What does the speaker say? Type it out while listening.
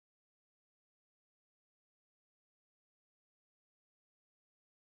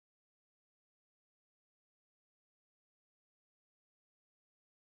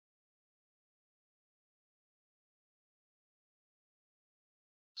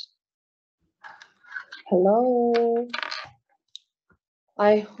Hello.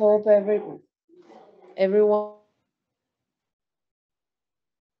 I hope everyone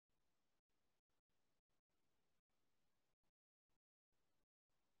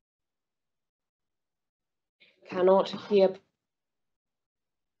cannot hear.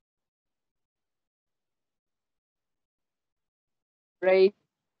 Great.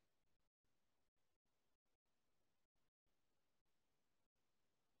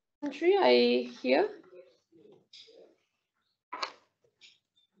 Country, I hear.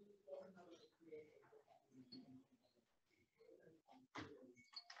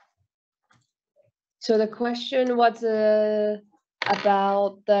 So the question was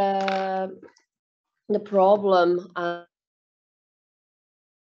about the problem.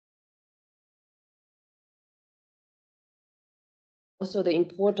 Also the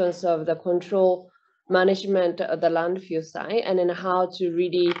importance of the control management of the landfill site, and then how to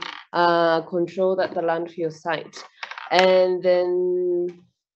really control the landfill site, and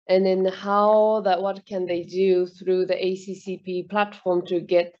then how that what can they do through the ACCP platform to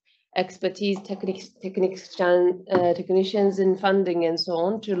get expertise, technicians in funding and so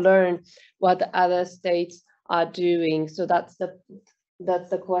on, to learn what the other states are doing. So that's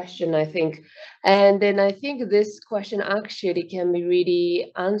the question, I think. And then I think this question actually can be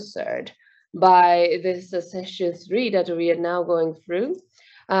really answered by this session 3 that we are now going through,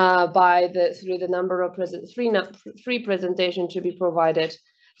 through the number of three presentations to be provided.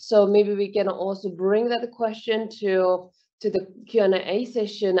 So maybe we can also bring that question to the Q&A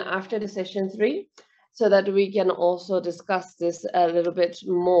session after the session 3, so that we can also discuss this a little bit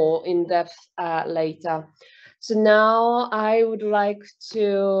more in depth later. So now I would like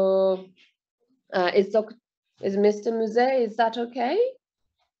to, is Mr. Muse, is that okay?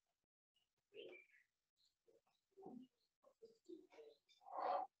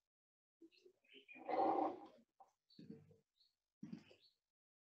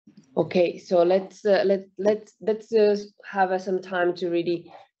 Okay, so let's have some time to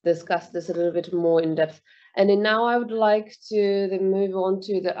really discuss this a little bit more in depth. And then now I would like to then move on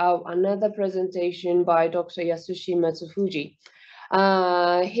to another presentation by Dr. Yasushi Matsufuji.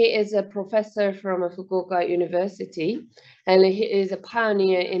 He is a professor from Fukuoka University, and he is a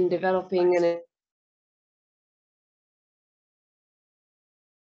pioneer in developing an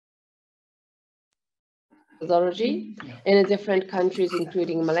methodology in different countries,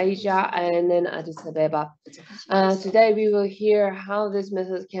 including Malaysia and then Addis Ababa. Today, we will hear how this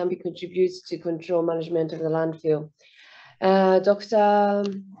method can be contributed to control management of the landfill.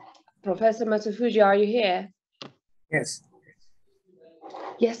 Professor Matsufuji, are you here? Yes.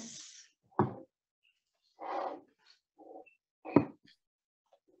 Yes.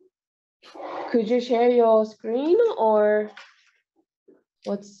 Could you share your screen, or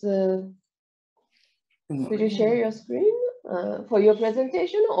what's the... Could you share your screen for your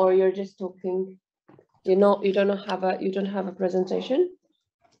presentation, or you're just talking? You don't have a presentation?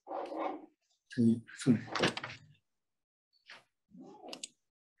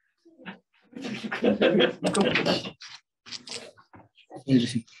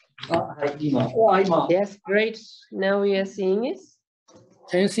 Yes, great. Now we are seeing it.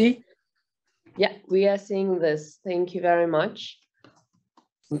 Can you see? Yeah, we are seeing this. Thank you very much.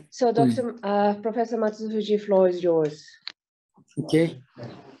 So, Professor Matsufuji, floor is yours. Okay.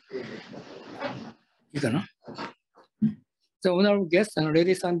 So, honorable guests and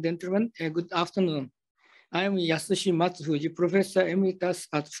ladies and gentlemen, good afternoon. I am Yasushi Matsufuji, Professor Emeritus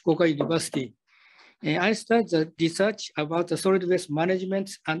at Fukuoka University. I started research about the solid waste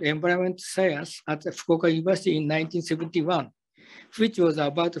management and environment science at Fukuoka University in 1971, which was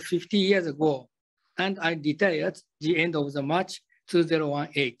about 50 years ago, and I retired at the end of the March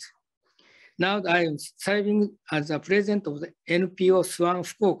 2018. Now I am serving as the president of the NPO SWAN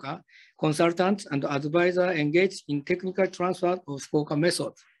Fukuoka, consultant and advisor engaged in technical transfer of Fukuoka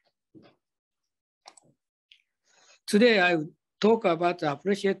method. Today I will talk about the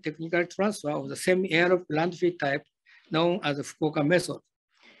appreciated technical transfer of the semi-aerobic landfill type known as the Fukuoka method.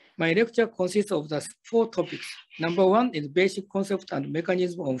 My lecture consists of the 4 topics. Number 1 is basic concept and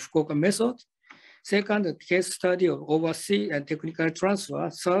mechanism of Fukuoka method. Second, the case study of overseas and technical transfer.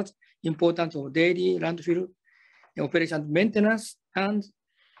 Third, importance of daily landfill operation and maintenance. And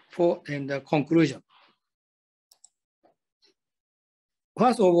the conclusion.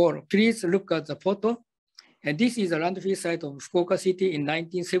 First of all, please look at the photo. And this is a landfill site of Fukuoka City in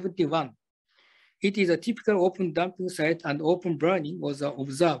 1971. It is a typical open dumping site, and open burning was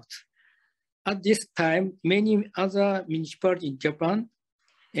observed. At this time, many other municipalities in Japan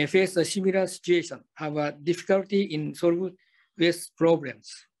face a similar situation, have a difficulty in solving waste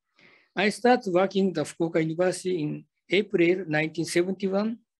problems. I started working at the Fukuoka University in April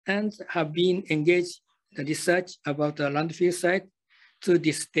 1971 and have been engaged in research about the landfill site to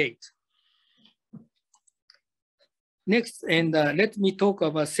this date. Next, let me talk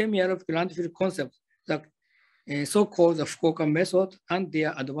about semi-aerobic landfill concept, the so-called Fukuoka method and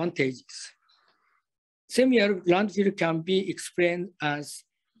their advantages. Semi-aerobic landfill can be explained as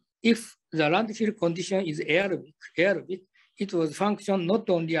if the landfill condition is aerobic, it will function not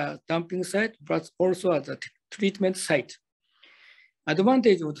only as a dumping site, but also as a treatment site.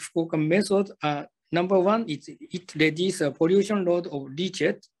 Advantage of the Fukuoka method are, number one, it reduces the pollution load of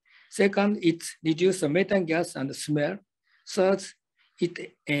leachate. Second, it reduces the methane gas and smell. Third,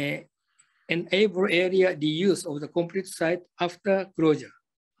 it enables area reuse of the complete site after closure.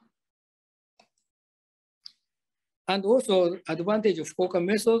 And also, advantage of Fukuoka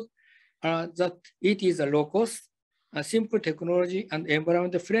method are that it is a low cost, a simple technology, and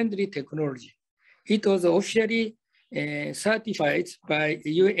environment-friendly technology. It was officially certified by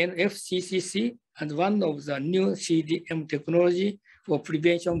UNFCCC and one of the new CDM technology for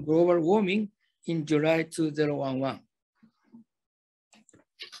prevention global warming in July 2011.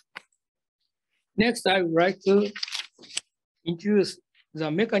 Next, I would like to introduce the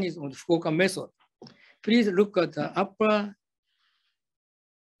mechanism of the Fukuoka method. Please look at the upper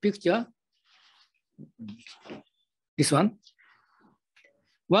picture. This one.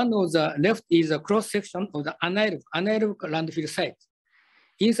 One of the left is a cross-section of the anaerobic landfill site.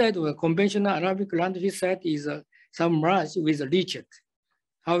 Inside of a conventional anaerobic landfill site is submerged with leachate.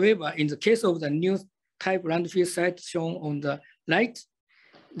 However, in the case of the new type landfill site shown on the right,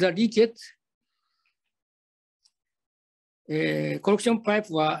 the leachate collection pipe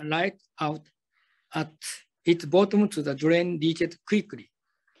were laid out at its bottom to the drain leachate quickly.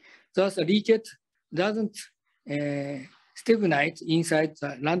 Thus, the leachate doesn't stagnate inside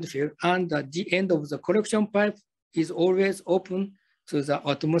the landfill, and the end of the collection pipe is always open to the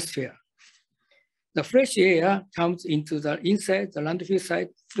atmosphere. The fresh air comes into the inside the landfill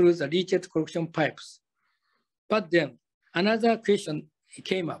site through the leachate collection pipes. But then another question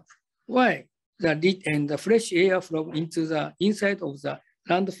came up: why the fresh air flow into the inside of the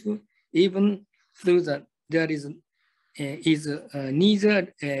landfill, even through there is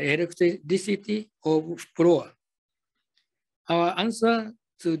neither electricity or flow? Our answer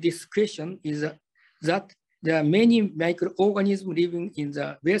to this question is that there are many microorganisms living in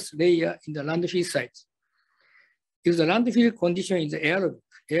the base layer in the landfill site. If the landfill condition is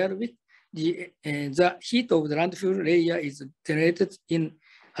aerobic, the heat of the landfill layer is generated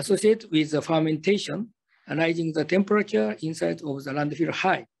associated with the fermentation, raising the temperature inside of the landfill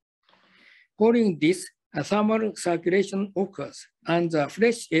high. Following this, a thermal circulation occurs, and the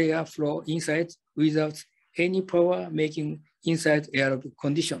fresh air flow inside without any power making inside aerobic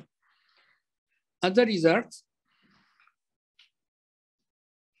condition. As a result,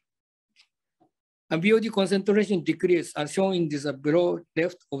 a BOD concentration decrease as shown in this below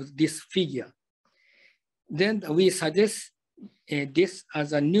left of this figure. Then we suggest this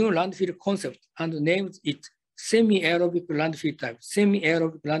as a new landfill concept and named it semi-aerobic landfill type,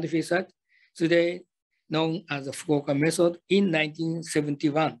 semi-aerobic landfill site, today known as the Fukuoka method in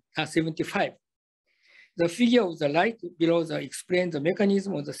 1975. The figure of the right below explains the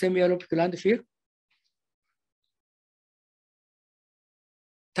mechanism of the semi-aerobic landfill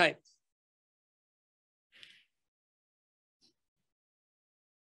type.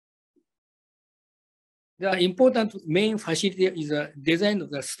 The important main facility is the design of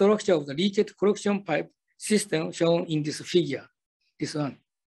the structure of the leachate collection pipe system shown in this figure, this one.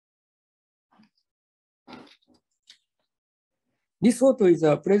 This photo is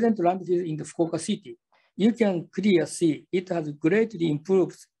a present landfill in the Fukuoka city. You can clearly see it has greatly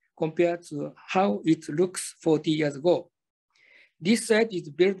improved compared to how it looks 40 years ago. This site is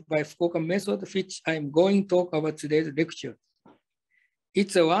built by Fukuoka method, which I'm going to talk about today's lecture.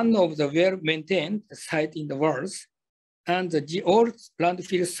 It's one of the well-maintained sites in the world, and the old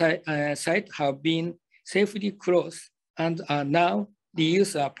landfill sites have been safely closed and are now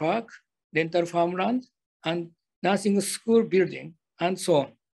reused as a park, rental farmland, and nursing school building, and so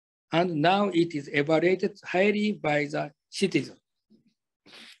on. And now it is evaluated highly by the citizens.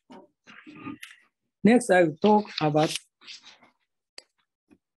 Next, I will talk about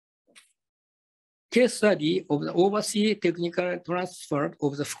case study of the overseas technical transfer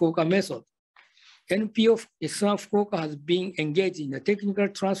of the Fukuoka method. NPO Islam Fukuoka has been engaged in the technical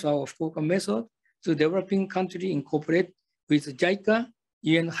transfer of Fukuoka method to developing countries in cooperation with JICA,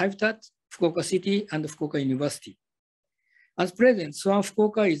 UN Habitat, Fukuoka City, and Fukuoka University. As present,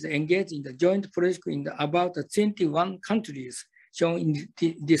 Fukuoka is engaged in the joint project in about 21 countries shown in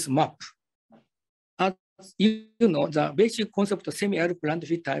this map. As you know, the basic concept of semi-arid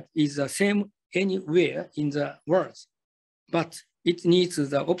landfill type is the same anywhere in the world, but it needs to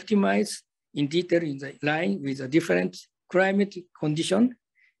optimize in detail in the line with the different climate condition,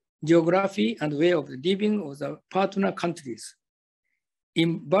 geography, and way of living of the partner countries.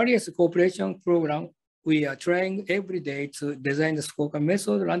 In various cooperation programs, we are trying every day to design the Fukuoka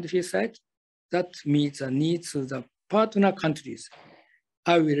method landfill site that meets the needs of the partner countries.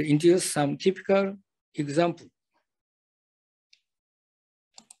 I will introduce some typical example.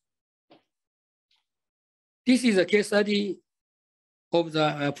 This is a case study of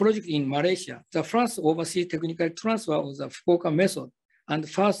the project in Malaysia, the first overseas technical transfer of the Fukuoka method and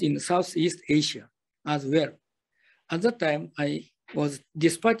first in Southeast Asia as well. At that time, I was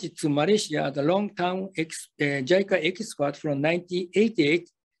dispatched to Malaysia as a long-term JICA expert from 1988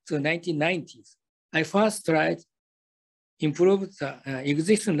 to 1990s. I first tried to improve the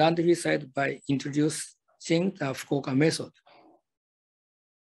existing landfill site by introducing the Fukuoka method.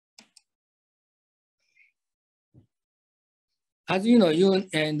 As you know,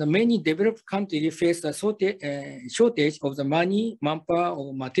 many developed countries face the shortage of the money, manpower,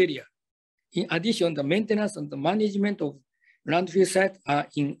 or material. In addition, the maintenance and the management of landfill sites are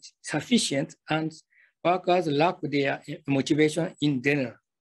insufficient and workers lack their motivation in general.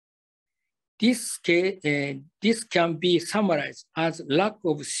 This can be summarized as lack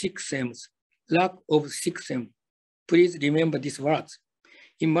of 6 M's. Lack of 6 M's. Please remember these words.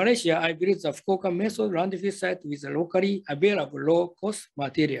 In Malaysia, I built the Fukuoka method landfill site with locally available low-cost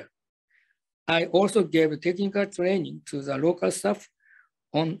material. I also gave technical training to the local staff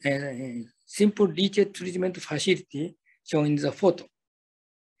on a simple leachate treatment facility shown in the photo.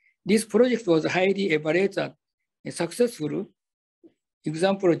 This project was highly evaluated and successful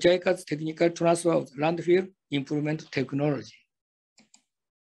example of JICA's technical transfer of landfill improvement technology.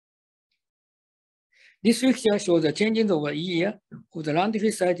 This picture shows the changes over a year of the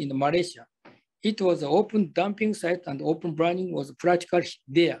landfill site in Malaysia. It was an open dumping site and open burning was practically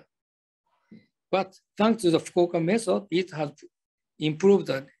there. But thanks to the Fukuoka method, it has improved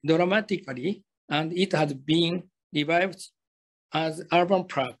dramatically and it has been revived as urban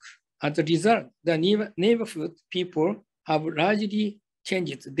park. As a result, the neighborhood people have largely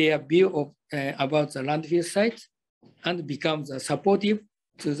changed their view of, about the landfill site and become supportive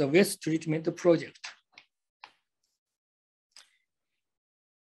to the waste treatment project.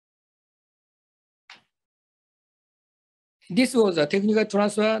 This was a technical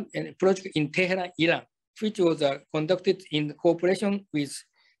transfer project in Tehran, Iran, which was conducted in cooperation with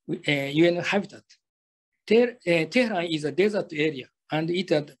UN Habitat. Tehran is a desert area and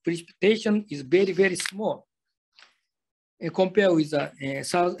its precipitation is very, very small compared with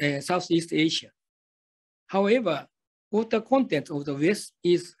Southeast Asia. However, water content of the West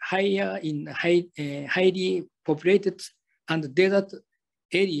is higher in highly populated and desert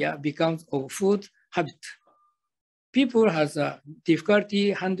area becomes of food habit. People have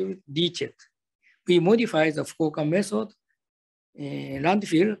difficulty handling leachate. We modify the Fukuoka method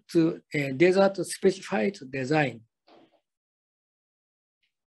landfill to a desert specified design.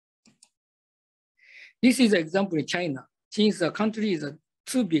 This is an example in China. Since the country is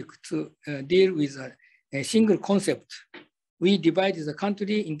too big to deal with a single concept, we divided the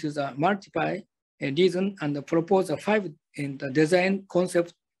country into the multiple regions and proposed a 5 design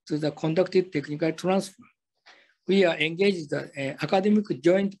concept to the conducted technical transfer. We are engaged in the academic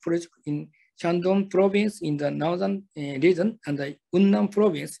joint project in Shandong province in the northern region and the Yunnan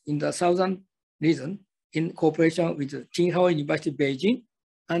province in the southern region in cooperation with Tsinghua University, Beijing,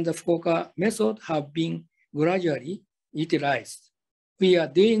 and the Fukuoka method have been gradually utilized. We are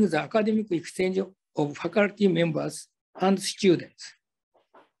doing the academic exchange of faculty members and students.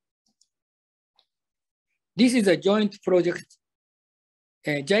 This is a joint project,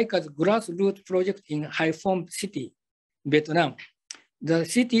 JICA's grassroots project in Haiphong City, Vietnam. The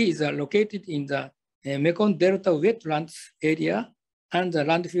city is located in the Mekong Delta wetlands area and the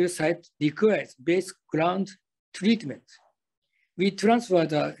landfill site requires base ground treatment. We transfer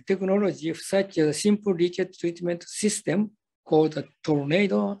the technology such as a simple leachate treatment system called the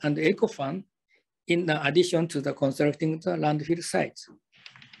Tornado and EcoFan in addition to the constructing the landfill sites.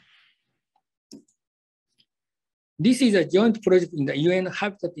 This is a joint project in the UN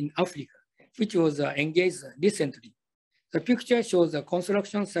Habitat in Africa, which was engaged recently. The picture shows a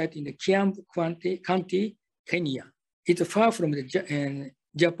construction site in the Kiambu County, Kenya. It's far from the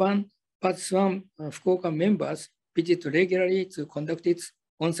Japan, but some Fukuoka members visit regularly to conduct its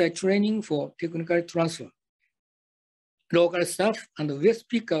on-site training for technical transfer. Local staff and waste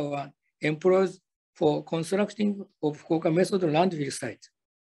picker were employed for constructing of Fukuoka method landfill site.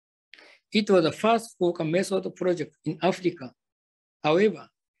 It was the first Fukuoka method project in Africa. However,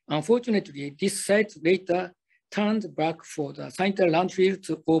 unfortunately, this site later turned back for the sanitary landfill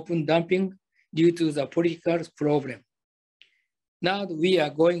to open dumping due to the political problem. Now we are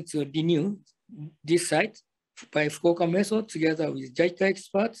going to renew this site by Fukuoka method together with JICA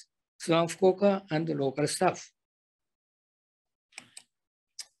experts, SWAN Fukuoka, and local staff.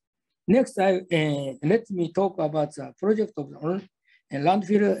 Next, let me talk about the project of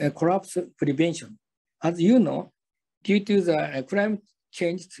landfill collapse prevention. As you know, due to the climate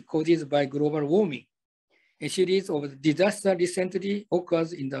change caused by global warming, a series of disasters recently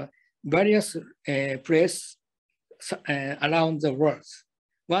occurs in the various places around the world.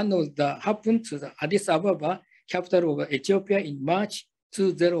 One of the happened to the Addis Ababa, capital of Ethiopia, in March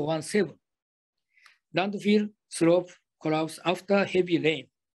 2017. Landfill slope collapsed after heavy rain,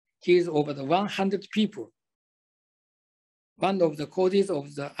 killed over 100 people. One of the causes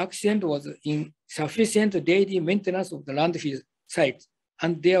of the accident was insufficient daily maintenance of the landfill site,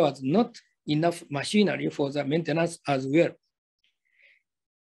 and there was not enough machinery for the maintenance as well.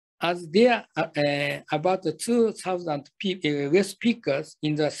 As there are about 2,000 waste pickers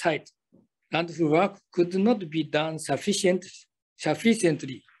in the site, landfill work could not be done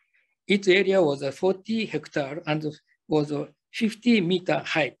sufficiently. Its area was 40 hectares and was 50-meter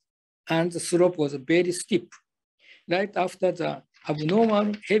high, and the slope was very steep. Right after the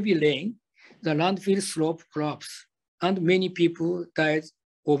abnormal heavy rain, the landfill slope collapsed, and many people died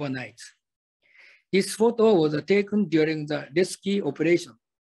overnight. This photo was taken during the rescue operation.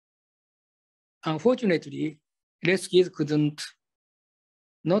 Unfortunately, rescues could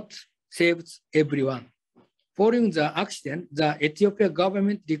not save everyone. Following the accident, the Ethiopian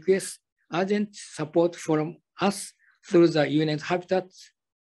government requests urgent support from us through the UN Habitat.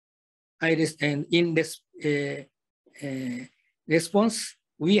 And in this response,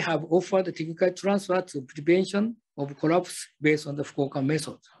 we have offered technical transfer to prevention of collapse based on the Fukuoka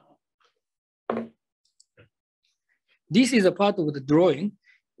method. This is a part of the drawing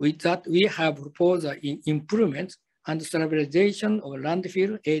with that we have proposed improvement and stabilization of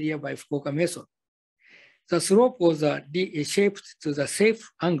landfill area by Fukuoka method. The slope was shaped to the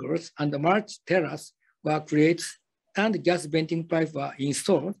safe angles, and the mulch terrace were created and gas venting pipes were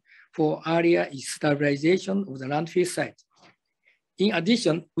installed for area stabilization of the landfill site. In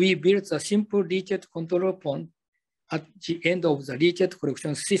addition, we built a simple leachate control pond at the end of the leachate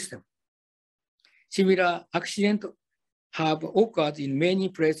collection system. Similar accidents have occurred in many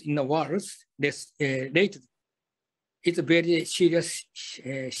places in the world lately. It's a very serious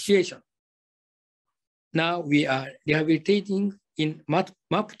situation. Now we are rehabilitating in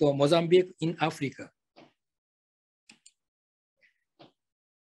Maputo, Mozambique, in Africa.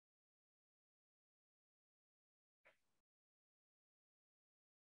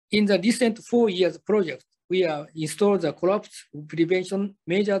 In the recent 4 years project, we have installed the collapse prevention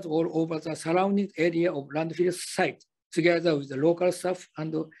measures all over the surrounding area of landfill site, together with the local staff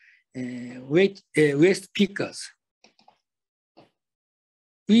and waste pickers.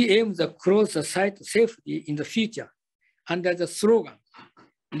 We aim to close the site safely in the future under the slogan,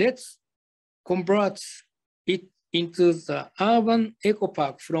 let's convert it into the urban eco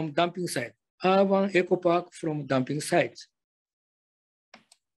park from dumping site, urban eco park from dumping sites.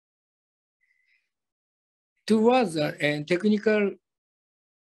 Towards the technical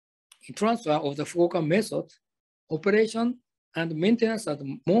transfer of the Fukuoka method, operation and maintenance are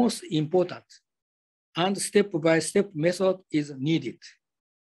the most important, and step-by-step method is needed.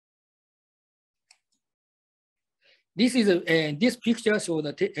 This picture shows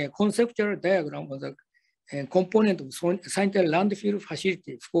the conceptual diagram of the component of sanitary landfill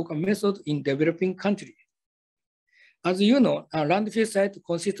facility Fukuoka method in developing countries. As you know, a landfill site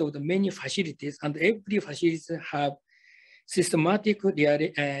consists of the many facilities, and every facility have systematic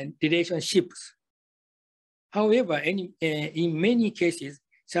relationships. However, in many cases,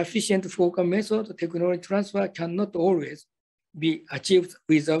 sufficient Fukuoka method technology transfer cannot always be achieved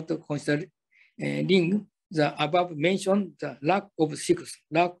without considering the above mentioned the lack of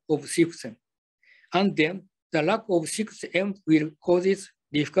 6M. And then the lack of 6M will cause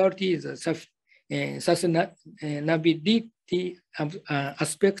difficulties sustainability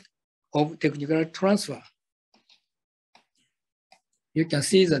aspect of technical transfer. You can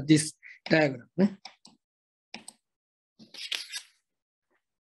see that this diagram.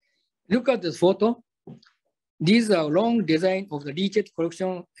 Look at this photo. These are long design of the leachate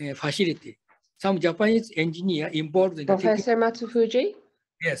collection facility. Some Japanese engineer involved in Professor Matsufuji?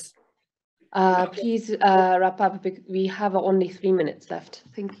 Yes. Please wrap up. We have only 3 minutes left.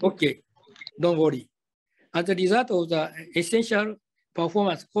 Thank you. Okay, don't worry. As a result of the essential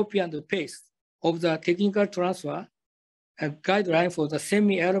performance copy and paste of the technical transfer, a guideline for the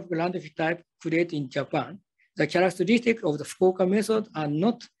semi-aerobic landfill type created in Japan, the characteristics of the Fukuoka method are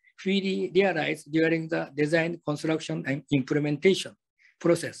not fully realized during the design, construction, and implementation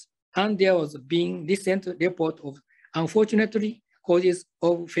process. And there was being recent report of, unfortunately, causes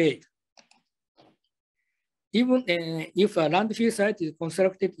of failure. Even if a landfill site is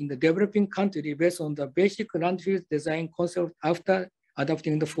constructed in the developing country based on the basic landfill design concept after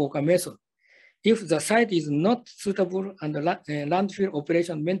adopting the Fukuoka method, if the site is not suitable and the landfill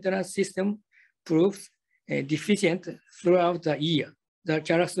operation maintenance system proves deficient throughout the year, the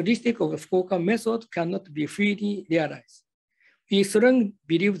characteristic of the Fukuoka method cannot be fully realized. We strongly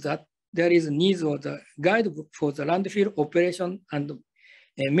believe that there is a need for the guidebook for the landfill operation and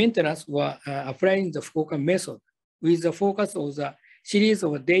maintenance were applying the Fukuoka method with the focus of the series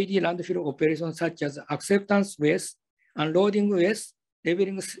of daily landfill operations such as acceptance waste, unloading waste,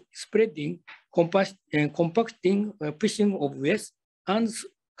 leveling, spreading, compacting, pushing of waste, and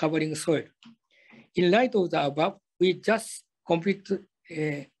covering soil. In light of the above, we just completed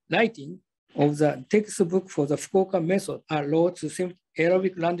writing of the textbook for the Fukuoka method, a road to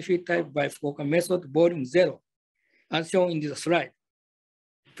aerobic landfill type by Fukuoka method, volume 0, as shown in this slide.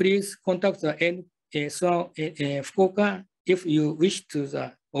 Please contact the Fukuoka if you wish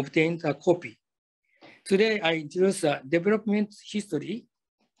to obtain a copy. Today, I introduce the development history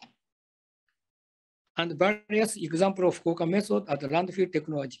and various examples of Fukuoka method as a landfill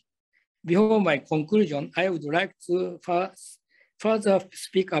technology. Before my conclusion, I would like to further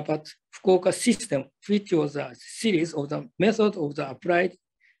speak about Fukuoka system, which was a series of the method of the applied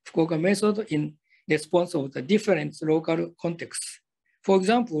Fukuoka method in response of the different local contexts. For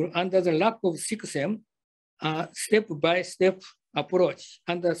example, under the lack of 6M, a step-by-step approach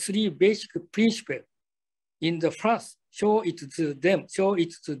under 3 basic principles. In the first, show it to them.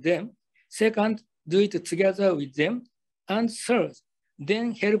 Second, do it together with them. And third,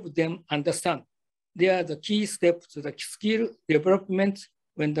 then help them understand. They are the key steps to the skill development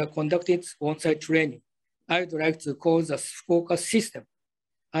when the conducted on-site training. I would like to call the Fukuoka system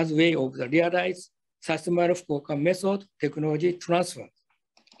as a way of the realized sustainable Fukuoka method technology transfer.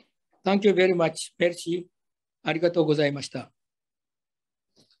 Thank you very much. Merci. ありがとうございました。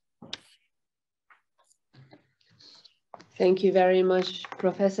Thank you very much,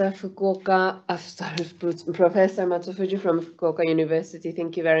 Professor Fukuoka. Professor Matsufuji from Fukuoka University.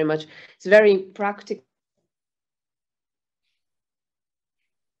 Thank you very much. It's very practical.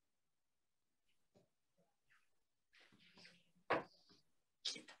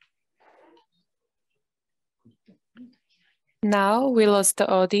 Now we lost the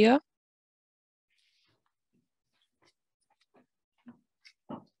audio.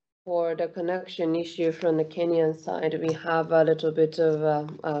 For the connection issue from the Kenyan side, we have a little bit of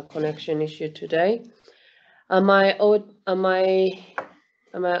a connection issue today. Am I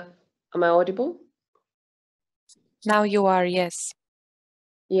audible? Now you are, yes.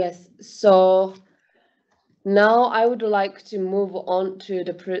 Yes. So now I would like to move on to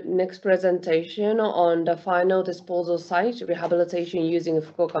the next presentation on the final disposal site rehabilitation using the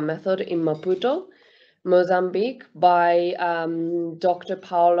Fukuoka method in Maputo, Mozambique, by Dr.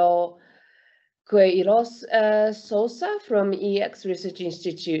 Paulo Queiroz Sousa from EX Research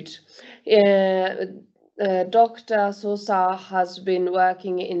Institute. Dr. Sousa has been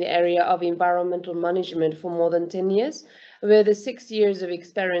working in the area of environmental management for more than 10 years, with 6 years of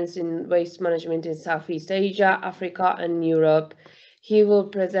experience in waste management in Southeast Asia, Africa, and Europe. He will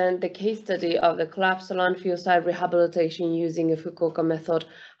present the case study of the collapsed landfill site rehabilitation using a Fukuoka method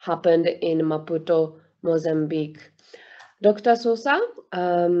happened in Maputo, Mozambique. Dr. Sousa,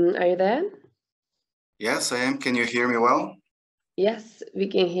 are you there? Yes, I am. Can you hear me well? Yes, we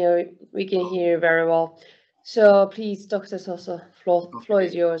can hear you very well. So please, Dr. Sousa, floor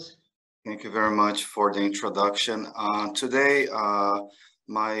is yours. Thank you very much for the introduction. Today,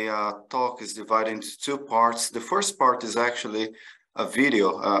 my talk is divided into 2 parts. The first part is actually a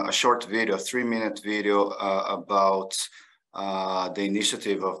video, a short video, a 3-minute video about the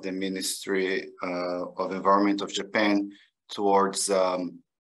initiative of the Ministry of Environment of Japan towards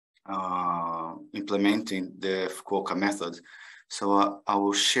implementing the Fukuoka method. So I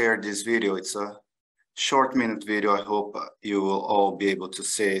will share this video. It's a short minute video. I hope you will all be able to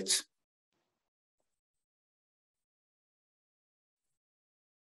see it.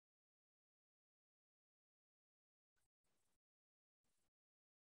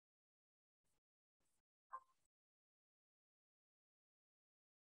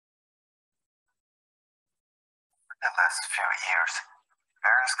 The last few years,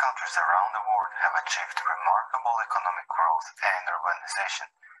 Various countries around the world have achieved remarkable economic growth and urbanization,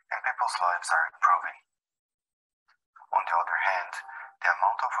 and people's lives are improving. On the other hand, the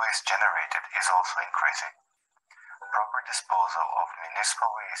amount of waste generated is also increasing. Proper disposal of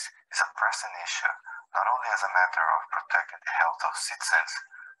municipal waste is a pressing issue, not only as a matter of protecting the health of citizens,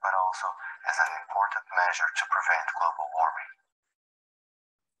 but also as an important measure to prevent global warming.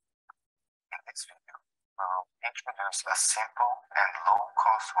 In this video, we will introduce a simple and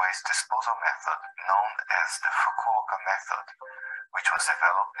low-cost waste disposal method known as the Fukuoka method, which was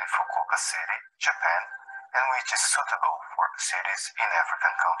developed in Fukuoka City, Japan, and which is suitable for cities in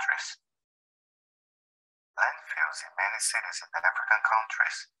African countries. Landfills in many cities in African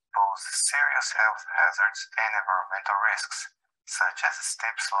countries pose serious health hazards and environmental risks, such as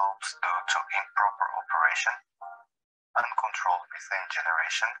steep slopes due to improper operation, uncontrolled methane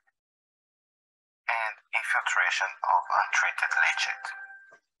generation, and infiltration of untreated leachate.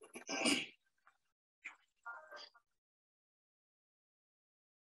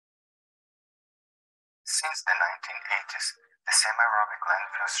 Since the 1980s, the semi-aerobic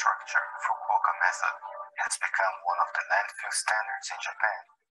landfill structure, Fukuoka method, has become one of the landfill standards in Japan.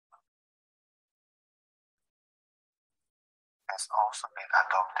 It has also been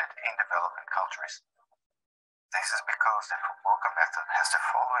adopted in developing countries. This is because the Fukuoka method has the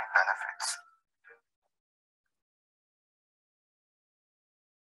following benefits.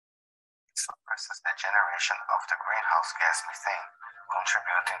 It suppresses the generation of the greenhouse gas methane,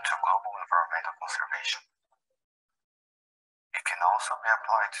 contributing to global environmental conservation. It can also be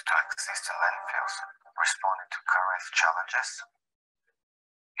applied to existing landfills, responding to current challenges.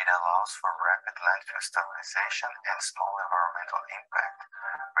 It allows for rapid landfill stabilization and small environmental impact,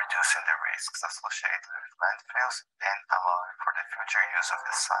 reducing the risks associated with landfills and allowing for the future use of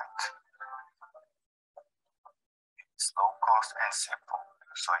the site. It is low cost and simple,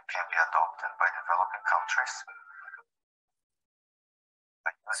 so it can be adopted by developing countries.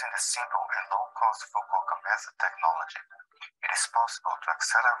 By using the simple and low-cost Fukuoka method technology, it is possible to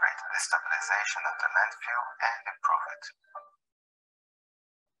accelerate the stabilization of the landfill and improve it.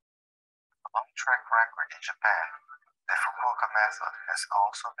 A long track record in Japan, the Fukuoka method has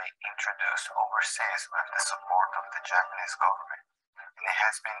also been introduced overseas with the support of the Japanese government, and it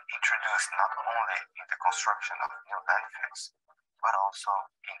has been introduced not only in the construction of new landfills, but also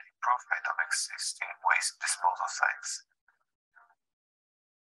in the improvement of existing waste disposal sites.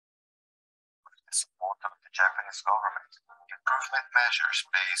 Support of the Japanese government, improvement measures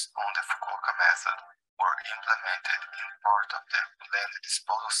based on the Fukuoka method were implemented in part of the land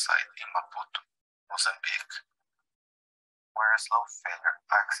disposal site in Maputo, Mozambique, where a slow failure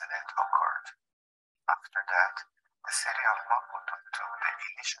accident occurred. After that, the city of Maputo took the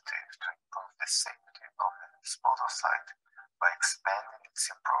initiative to improve the safety of the disposal site by expanding its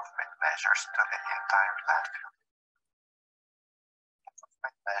improvement measures to the entire landfill.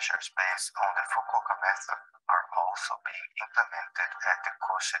 Measures based on the Fukuoka method are also being implemented at the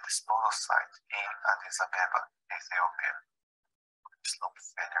Koshi disposal site in Addis Ababa, Ethiopia. A slope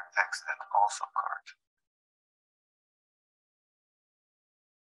failure accident also occurred.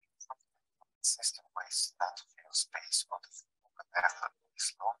 System waste landfill space on the Fukuoka method is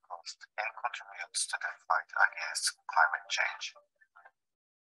low cost and contributes to the fight against climate change.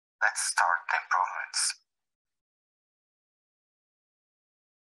 Let's start the improvements.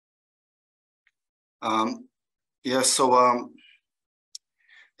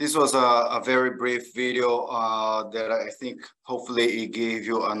 This was a very brief video that I think hopefully it gave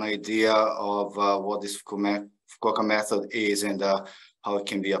you an idea of what this Fukuoka method is and how it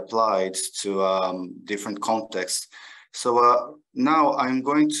can be applied to different contexts. So now I'm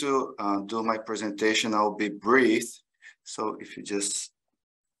going to do my presentation. I'll be brief. So if you just,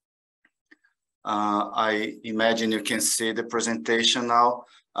 I imagine you can see the presentation now.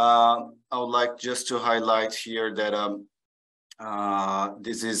 I would like just to highlight here that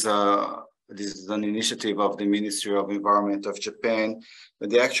this is an initiative of the Ministry of Environment of Japan. But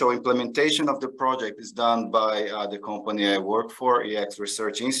the actual implementation of the project is done by the company I work for, EX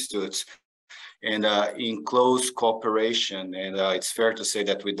Research Institute, and in close cooperation. And it's fair to say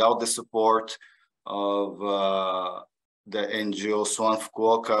that without the support of the NGO Swan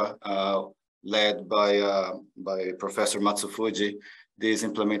Fukuoka, led by Professor Matsufuji, this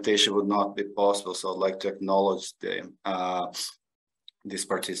implementation would not be possible. So I'd like to acknowledge these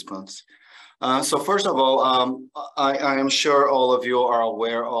participants. So first of all, I am sure all of you are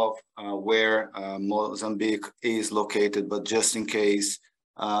aware of where Mozambique is located, but just in case,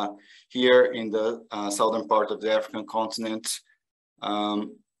 here in the southern part of the African continent,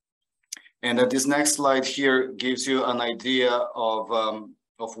 And this next slide here gives you an idea of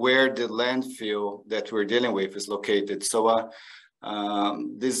where the landfill that we're dealing with is located. So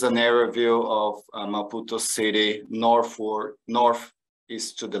this is an aerial view of Maputo city. North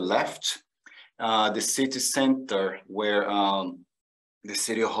is to the left. The city center where the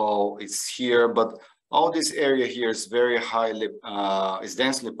city hall is here, but all this area here is very is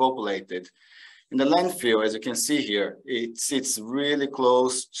densely populated. In the landfill, as you can see here, it sits really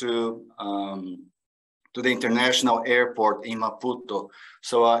close to the international airport in Maputo.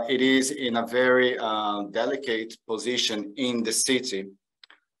 So it is in a very delicate position in the city.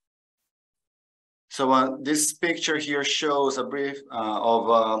 So this picture here shows a brief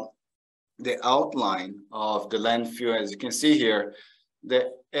of the outline of the landfill. As you can see here,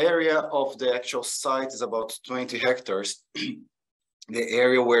 the area of the actual site is about 20 hectares. The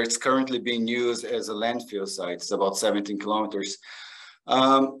area where it's currently being used as a landfill site is about 17 kilometers.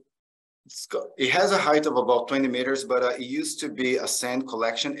 It has a height of about 20 meters, but it used to be a sand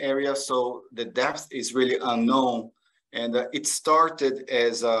collection area, so the depth is really unknown. And it started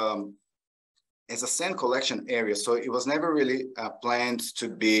as a sand collection area, so it was never really planned to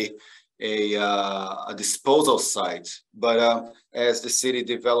be a disposal site. But as the city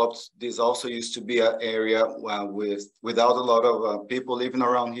developed, this also used to be an area without a lot of people living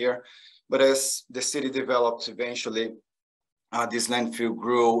around here. But as the city developed, eventually this landfill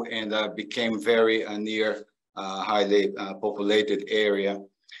grew and became very near highly populated area.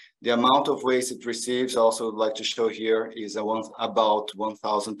 The amount of waste it receives, also would like to show here, is about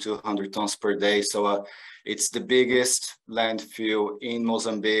 1,200 tons per day. So it's the biggest landfill in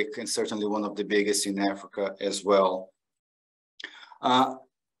Mozambique and certainly one of the biggest in Africa as well.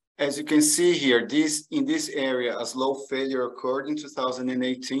 As you can see here, in this area, a slow failure occurred in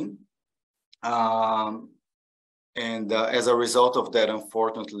 2018. As a result of that,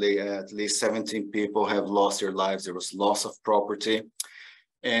 unfortunately, at least 17 people have lost their lives. There was loss of property.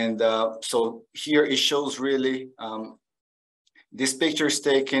 And so here it shows really, this picture is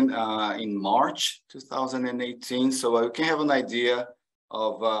taken in March 2018. So you can have an idea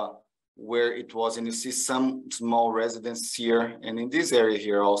of where it was. And you see some small residences here. And in this area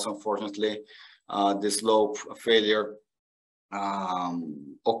here also, unfortunately, the slope failure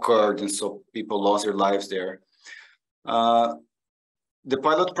occurred. And so people lost their lives there. The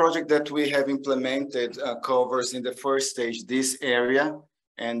pilot project that we have implemented covers in the first stage this area.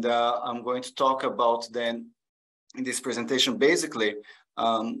 And I'm going to talk about then in this presentation, basically,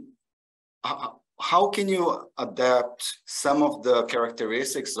 how can you adapt some of the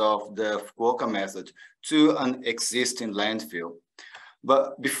characteristics of the Fukuoka method to an existing landfill?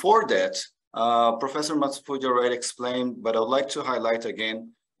 But before that, Professor Matsufuji already explained, but I'd like to highlight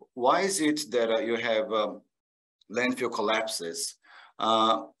again, why is it that you have landfill collapses?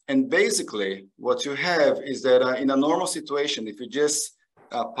 And basically, what you have is that in a normal situation, if you just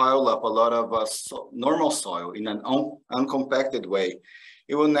pile up a lot of normal soil in an uncompacted way,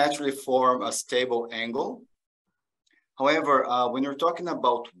 it will naturally form a stable angle. However, when you're talking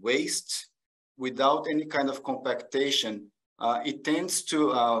about waste, without any kind of compactation, it tends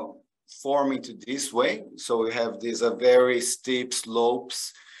to form into this way. So we have these very steep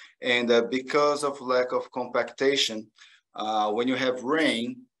slopes. And because of lack of compactation, when you have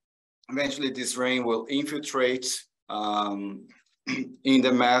rain, eventually this rain will infiltrate in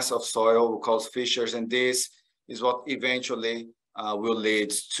the mass of soil, we call fissures, and this is what eventually will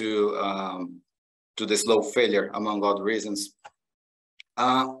lead to the slope failure, among other reasons.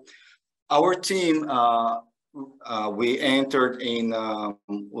 Our team, we entered in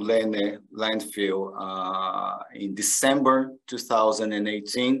Ulene landfill in December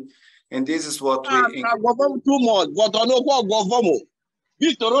 2018, and this is what we.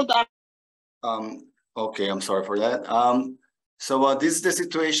 Okay, I'm sorry for that. So this is the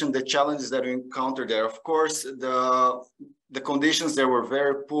situation, the challenges that we encountered there. Of course, the conditions there were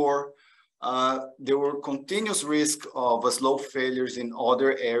very poor. There were continuous risk of slope failures in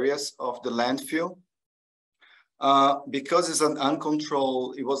other areas of the landfill. Because it was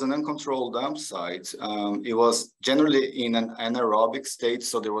an uncontrolled dump site. It was generally in an anaerobic state,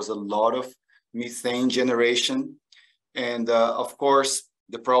 so there was a lot of methane generation. And of course,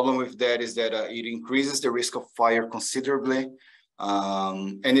 the problem with that is that it increases the risk of fire considerably.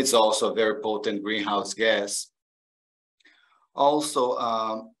 And it's also a very potent greenhouse gas. Also,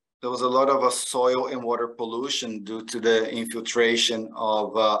 there was a lot of soil and water pollution due to the infiltration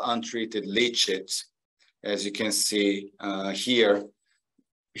of untreated leachate, as you can see here.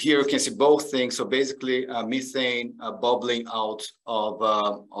 Here you can see both things. So basically, methane bubbling out of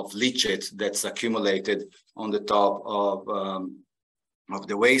leachate that's accumulated on the top of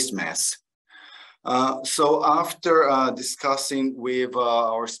the waste mass. So after discussing with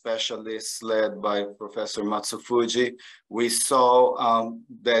our specialists led by Professor Matsufuji, we saw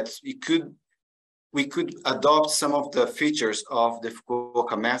that we could adopt some of the features of the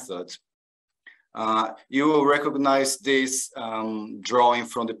Fukuoka method. You will recognize this drawing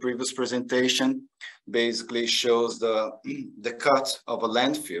from the previous presentation. Basically shows the cut of a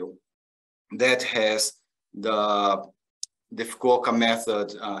landfill that has the Fukuoka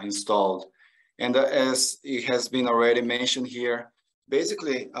method installed. And as it has been already mentioned here,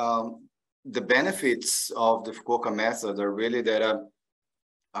 basically the benefits of the Fukuoka method are really that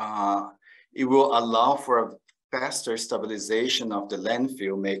it will allow for a faster stabilization of the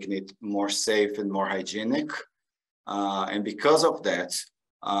landfill, making it more safe and more hygienic. And because of that,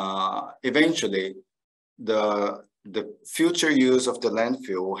 eventually the future use of the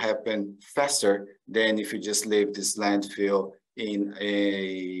landfill will happen faster than if you just leave this landfill in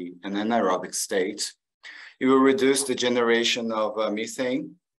an anaerobic state. It will reduce the generation of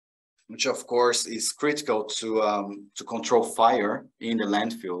methane, which of course is critical to control fire in the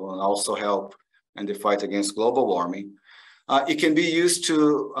landfill and also help in the fight against global warming. It can be used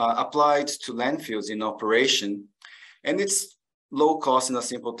to applied to landfills in operation, and it's low cost and a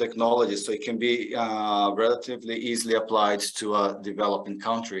simple technology, so it can be relatively easily applied to developing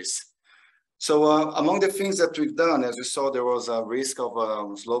countries. So among the things that we've done, as we saw, there was a risk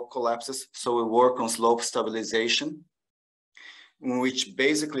of slope collapses. So we work on slope stabilization, in which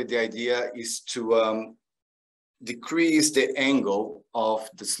basically the idea is to decrease the angle of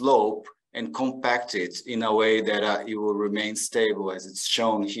the slope and compact it in a way that it will remain stable, as it's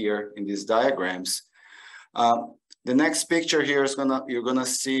shown here in these diagrams. The next picture here is you're gonna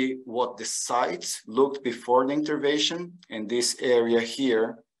see what the site looked before the intervention, and this area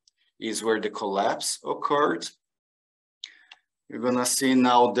here is where the collapse occurred. You're gonna see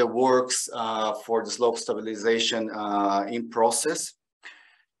now the works for the slope stabilization in process.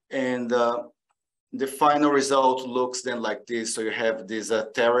 And the final result looks then like this. So you have these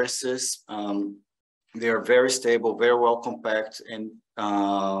terraces. They are very stable, very well compact, and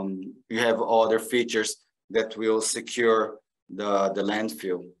you have other features that will secure the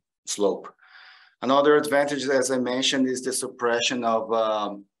landfill slope. Another advantage, as I mentioned, is the suppression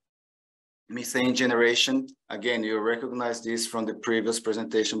of methane generation. Again, you recognize this from the previous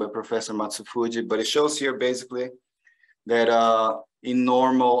presentation by Professor Matsufuji, but it shows here basically that in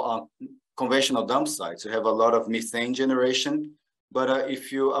normal conventional dump sites, you have a lot of methane generation, but if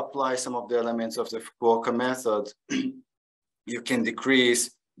you apply some of the elements of the Fukuoka method, you can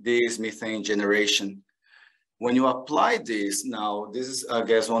decrease this methane generation. When you apply this now, this is, I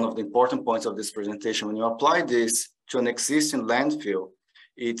guess, one of the important points of this presentation. When you apply this to an existing landfill,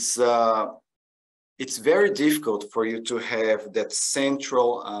 it's very difficult for you to have that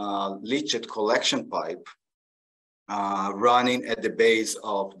central leachate collection pipe running at the base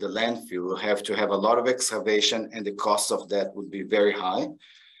of the landfill. You have to have a lot of excavation, and the cost of that would be very high.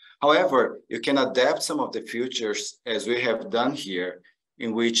 However, you can adapt some of the features, as we have done here,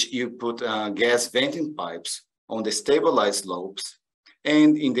 in which you put gas venting pipes on the stabilized slopes,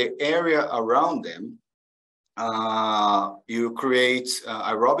 and in the area around them, you create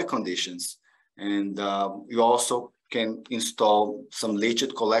aerobic conditions, and you also can install some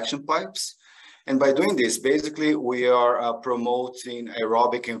leachate collection pipes. And by doing this, basically, we are promoting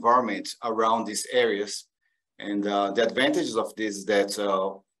aerobic environment around these areas. And the advantages of this is that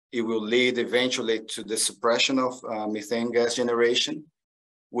it will lead eventually to the suppression of methane gas generation,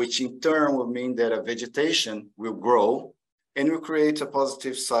 which in turn will mean that a vegetation will grow and will create a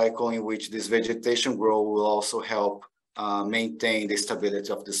positive cycle in which this vegetation growth will also help maintain the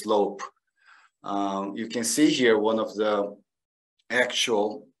stability of the slope. You can see here one of the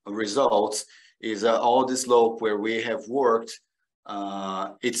actual results is all the slope where we have worked.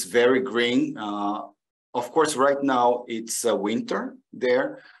 It's very green. Of course, right now it's winter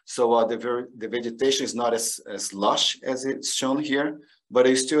there, so the vegetation is not as lush as it's shown here, but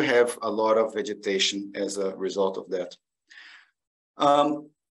you still have a lot of vegetation as a result of that.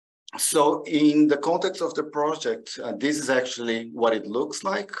 So in the context of the project, this is actually what it looks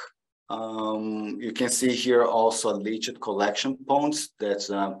like. You can see here also a leachate collection pond that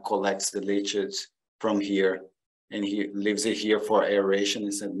collects the leachate from here, and he leaves it here for aeration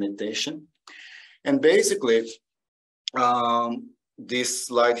and sedimentation. And basically, this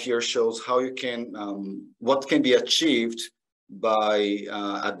slide here shows how you can, what can be achieved by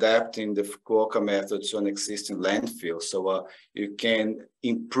adapting the Fukuoka method to an existing landfill. So you can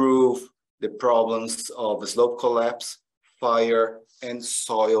improve the problems of slope collapse, fire, and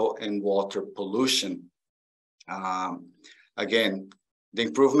soil and water pollution. Again, The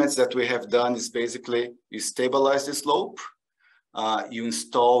improvements that we have done is basically you stabilize the slope, you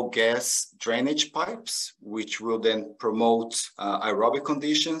install gas drainage pipes, which will then promote aerobic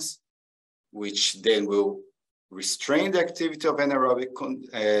conditions, which then will restrain the activity of anaerobic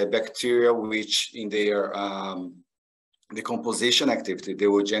bacteria, which in their decomposition activity, they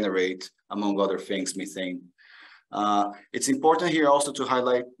will generate, among other things, methane. It's important here also to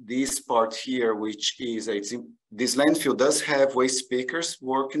highlight this part here, which is this landfill does have waste pickers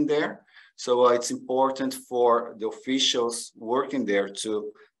working there. So it's important for the officials working there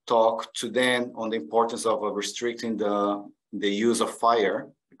to talk to them on the importance of restricting the use of fire,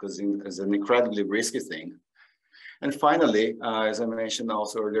 because it's an incredibly risky thing. And finally, as I mentioned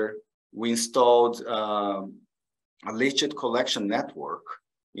also earlier, we installed a leachate collection network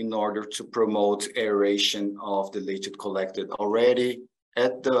in order to promote aeration of the leachate collected already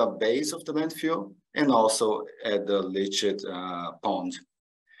at the base of the landfill and also at the leachate pond.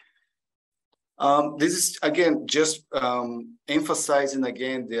 This is, again, just emphasizing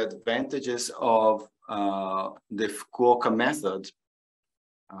again the advantages of the Fukuoka method.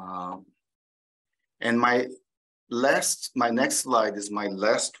 And my next slide is my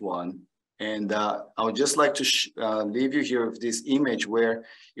last one. And I would just like to leave you here with this image where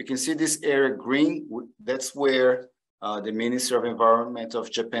you can see this area green. That's where the Ministry of Environment of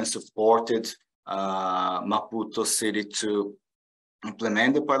Japan supported Maputo City to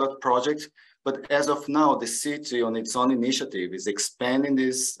implement the pilot project. But as of now, the city on its own initiative is expanding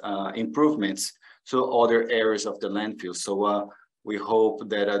these improvements to other areas of the landfill. So we hope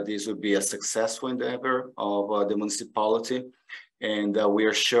that this will be a successful endeavor of the municipality. And we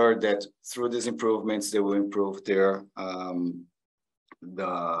are sure that through these improvements, they will improve their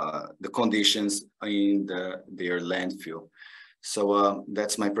the conditions in their landfill. So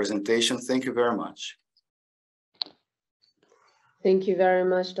that's my presentation. Thank you very much. Thank you very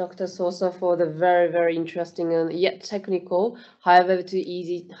much, Dr. Sosa, for the very, very interesting and yet technical, however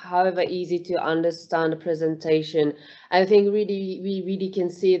easy to understand presentation. I think really we really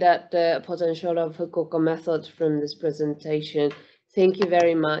can see that the potential of Fukuoka method from this presentation. Thank you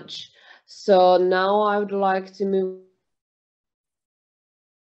very much. So now I would like to move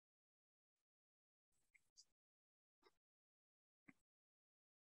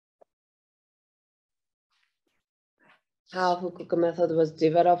how Fukuoka method was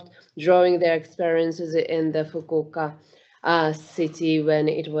developed, drawing their experiences in the Fukuoka city when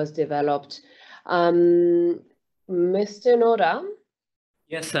it was developed. Mr. Noda?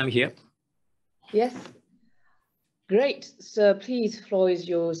 Yes, I'm here. Yes. Great. So please, floor is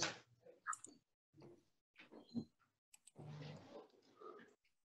yours.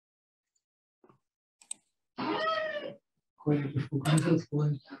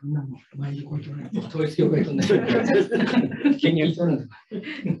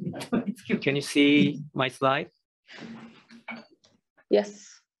 Can you see my slide?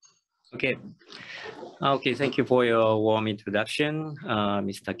 Yes. Okay. Okay, thank you for your warm introduction,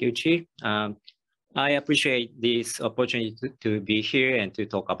 Ms. Takeuchi. I appreciate this opportunity to be here and to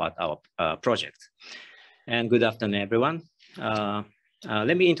talk about our project. And good afternoon, everyone.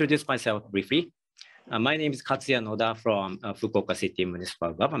 Let me introduce myself briefly. My name is Katsuya Noda from Fukuoka City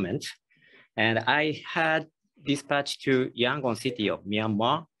Municipal Government. And I had dispatched to Yangon City of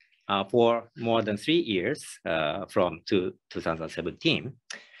Myanmar for more than 3 years from 2017,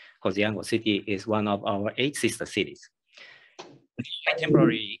 because Yangon City is one of our 8 sister cities. I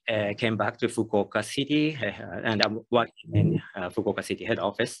temporarily came back to Fukuoka City and I'm working in Fukuoka City head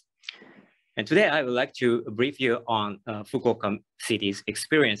office. And today I would like to brief you on Fukuoka City's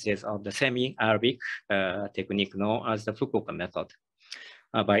experiences of the semi-Arabic technique known as the Fukuoka method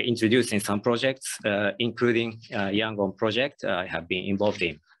by introducing some projects, including Yangon project I have been involved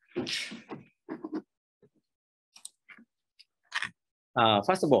in.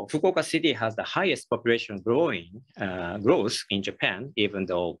 First of all, Fukuoka City has the highest population growth in Japan, even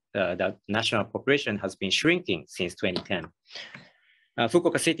though the national population has been shrinking since 2010.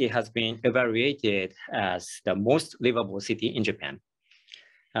 Fukuoka City has been evaluated as the most livable city in Japan,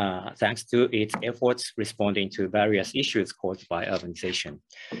 thanks to its efforts responding to various issues caused by urbanization.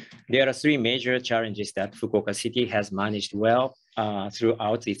 There are 3 major challenges that Fukuoka City has managed well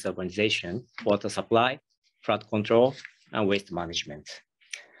throughout its urbanization: water supply, flood control, and waste management.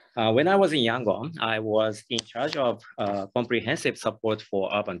 When I was in Yangon, I was in charge of comprehensive support for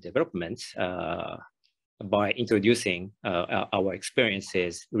urban development by introducing our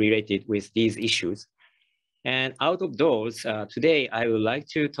experiences related with these issues. And out of those, today I would like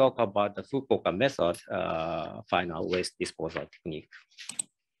to talk about the Fukuoka method final waste disposal technique.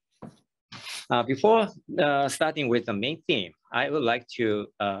 Before starting with the main theme, I would like to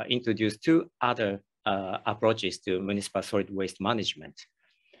introduce two other approaches to municipal solid waste management.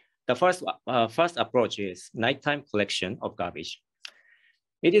 The first approach is nighttime collection of garbage.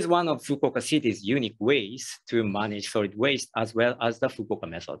 It is one of Fukuoka City's unique ways to manage solid waste as well as the Fukuoka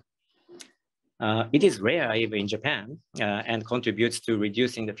method. It is rare even in Japan and contributes to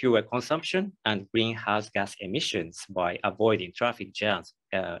reducing the fuel consumption and greenhouse gas emissions by avoiding traffic jams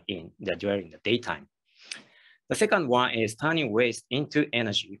during the daytime. The second one is turning waste into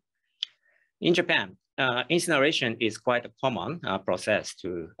energy. In Japan, incineration is quite a common process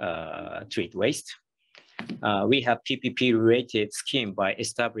to treat waste. We have PPP-related scheme by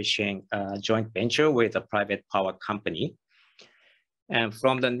establishing a joint venture with a private power company. And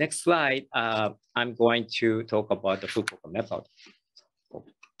from the next slide, I'm going to talk about the Fukuoka method.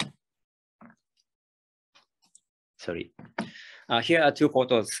 Sorry. Here are two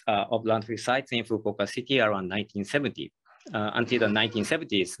photos of landfill sites in Fukuoka City around 1970. Until the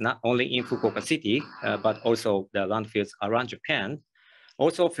 1970s, not only in Fukuoka City, but also the landfills around Japan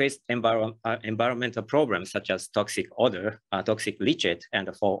also faced environmental problems such as toxic odor, toxic leachate, and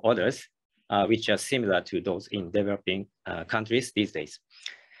foul odors, which are similar to those in developing countries these days.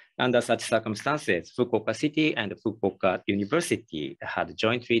 Under such circumstances, Fukuoka City and Fukuoka University had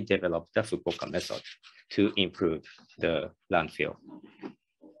jointly developed the Fukuoka method to improve the landfill.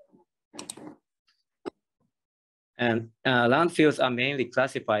 And landfills are mainly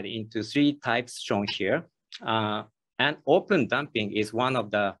classified into three types shown here. And open dumping is one of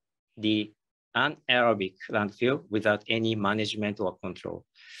the anaerobic landfill without any management or control.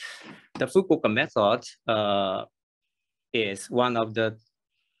 The Fukuoka method is one of the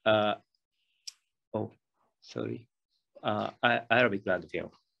aerobic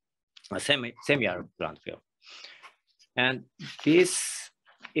landfill, a semi-aerobic landfill. And this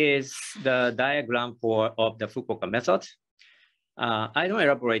is the diagram of the Fukuoka method. I don't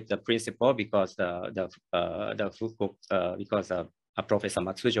elaborate the principle because Professor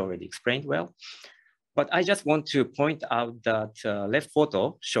Matsuji already explained well. But I just want to point out that left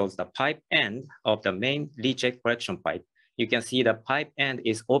photo shows the pipe end of the main leachate collection pipe. You can see the pipe end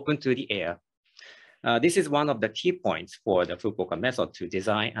is open to the air. This is one of the key points for the Fukuoka method to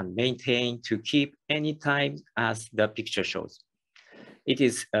design and maintain to keep anytime as the picture shows. It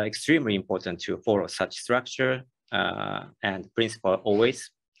is extremely important to follow such structure and principle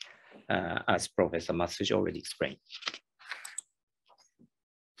always, as Professor Matsuji already explained.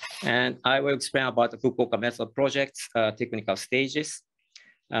 And I will explain about the Fukuoka method project's technical stages.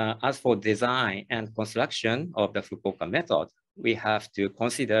 As for design and construction of the Fukuoka method, we have to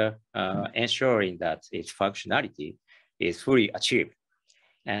consider ensuring that its functionality is fully achieved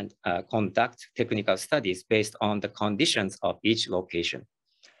and conduct technical studies based on the conditions of each location.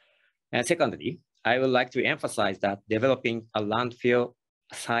 And secondly, I would like to emphasize that developing a landfill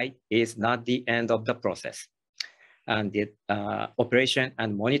site is not the end of the process. And the operation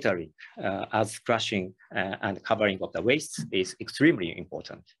and monitoring as crushing and covering of the waste is extremely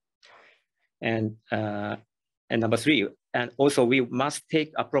important. And number three, and also we must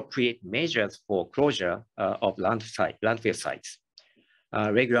take appropriate measures for closure of landfill sites.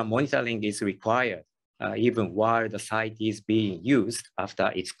 Regular monitoring is required even while the site is being used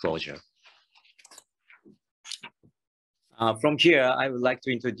after its closure. From here, I would like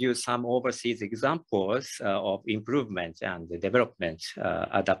to introduce some overseas examples of improvement and development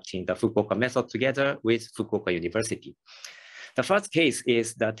adapting the Fukuoka method together with Fukuoka University. The first case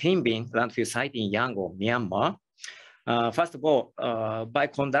is the Tenbin landfill site in Yangon, Myanmar. First of all, by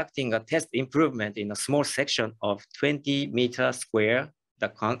conducting a test improvement in a small section of 20 meters square, the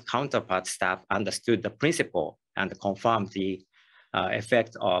counterpart staff understood the principle and confirmed the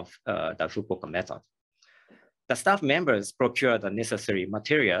effect of the Fukuoka method. The staff members procured the necessary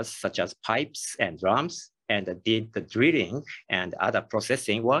materials such as pipes and drums and did the drilling and other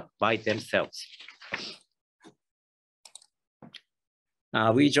processing work by themselves.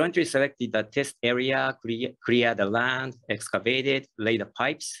 We jointly selected the test area, cleared the land, excavated, laid the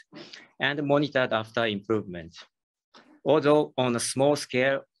pipes, and monitored after improvement. Although on a small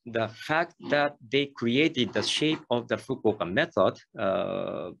scale, the fact that they created the shape of the Fukuoka method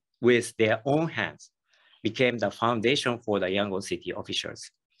with their own hands became the foundation for the Yangon city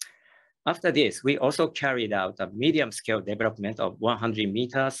officials. After this, we also carried out a medium-scale development of 100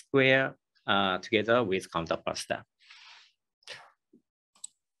 meters square together with counterpart staff.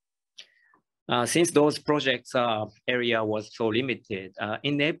 Since those projects area was so limited,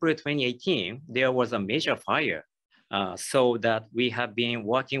 in April 2018, there was a major fire, so that we have been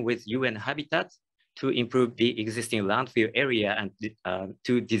working with UN Habitat to improve the existing landfill area and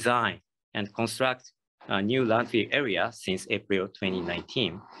to design and construct a new landfill area since April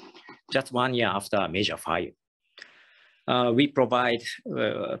 2019, just 1 year after a major fire. We provided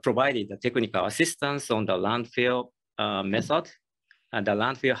the technical assistance on the landfill method, and the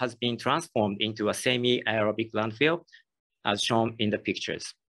landfill has been transformed into a semi-aerobic landfill, as shown in the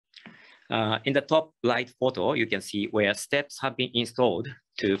pictures. In the top right photo, you can see where steps have been installed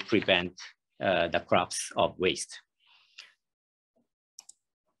to prevent the collapse of waste.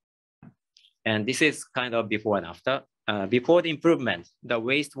 And this is kind of before and after. Before the improvement, the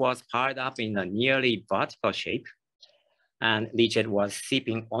waste was piled up in a nearly vertical shape, and leachate was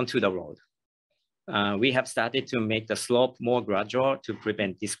seeping onto the road. We have started to make the slope more gradual to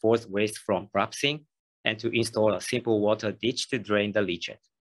prevent disposed waste from collapsing and to install a simple water ditch to drain the leachate.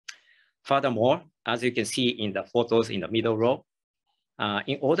 Furthermore, as you can see in the photos in the middle row,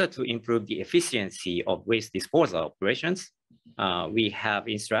 in order to improve the efficiency of waste disposal operations, we have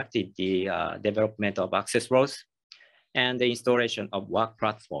instructed the development of access roads and the installation of work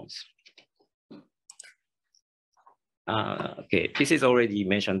platforms. Okay, this is already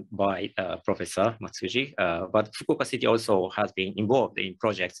mentioned by Professor Matsuji, but Fukuoka City also has been involved in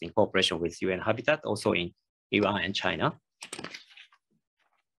projects in cooperation with UN Habitat, also in Iran and China.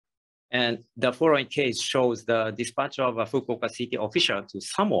 And the following case shows the dispatch of a Fukuoka City official to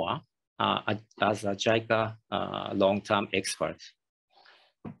Samoa as a JICA long-term expert.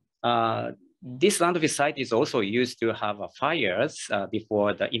 This landfill site is also used to have fires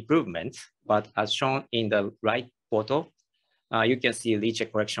before the improvement, but as shown in the right photo, you can see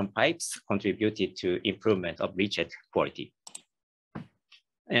leachate collection pipes contributed to improvement of leachate quality.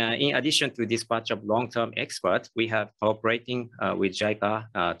 In addition to dispatch of long-term experts, we have cooperating with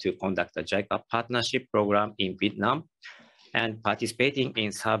JICA to conduct a JICA partnership program in Vietnam and participating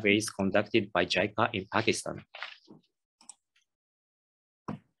in surveys conducted by JICA in Pakistan.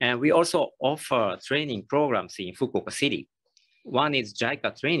 And we also offer training programs in Fukuoka City. One is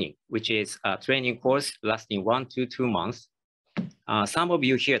JICA training, which is a training course lasting 1 to 2 months. Some of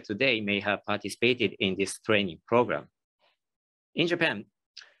you here today may have participated in this training program. In Japan,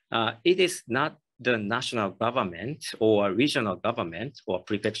 it is not the national government or regional government or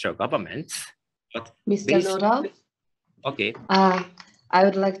prefectural government, but Mr. Noda? Okay. I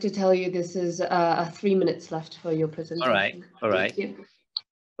would like to tell you this is 3 minutes left for your presentation. All right, all right. Thank you.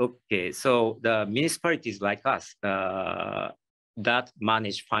 Okay, so the municipalities like us that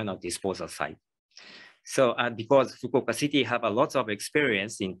manage final disposal site. So because Fukuoka City have a lot of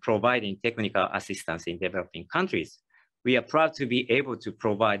experience in providing technical assistance in developing countries, we are proud to be able to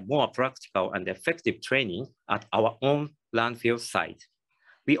provide more practical and effective training at our own landfill site.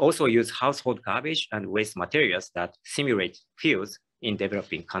 We also use household garbage and waste materials that simulate fields in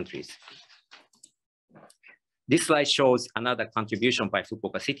developing countries. This slide shows another contribution by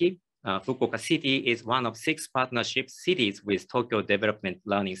Fukuoka City. Fukuoka City is one of 6 partnership cities with Tokyo Development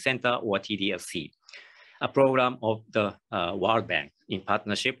Learning Center, or TDLC, a program of the World Bank in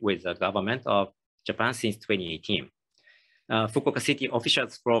partnership with the government of Japan since 2018. Fukuoka City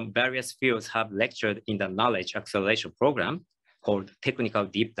officials from various fields have lectured in the knowledge acceleration program called Technical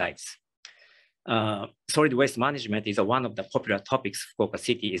Deep Dives. Solid waste management is one of the popular topics Fukuoka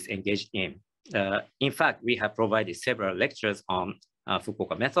City is engaged in. In fact, we have provided several lectures on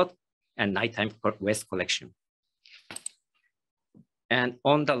Fukuoka method and nighttime waste collection. And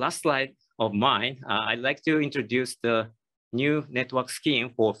on the last slide of mine, I'd like to introduce the new network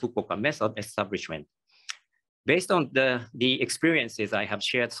scheme for Fukuoka method establishment. Based on the experiences I have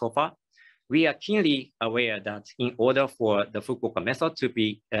shared so far, we are keenly aware that in order for the Fukuoka method to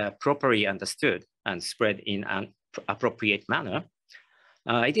be properly understood and spread in an appropriate manner,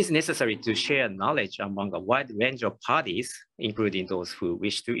 it is necessary to share knowledge among a wide range of parties, including those who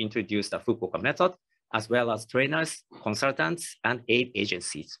wish to introduce the Fukuoka method, as well as trainers, consultants, and aid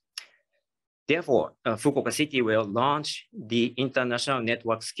agencies. Therefore, Fukuoka City will launch the international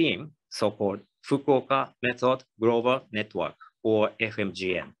network scheme, so-called Fukuoka Method Global Network, or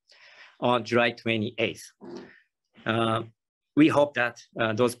FMGN, on July 28th. We hope that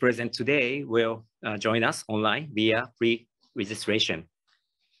those present today will join us online via pre-registration.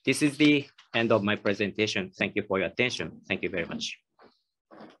 This is the end of my presentation. Thank you for your attention. Thank you very much.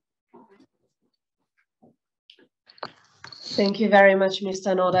 Thank you very much,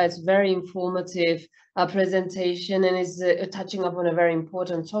 Mr. Noda. It's very informative presentation and is touching upon a very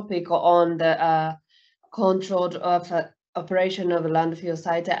important topic on the controlled operation of a landfill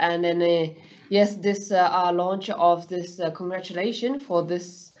site. And then, yes, this launch of this congratulations for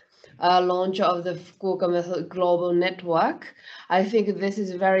this launch of the Fukuoka Method Global Network. I think this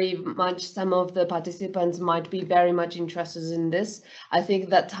is very much, some of the participants might be very much interested in this. I think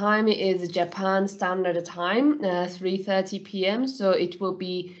that time is Japan Standard Time, 3:30 p.m. So it will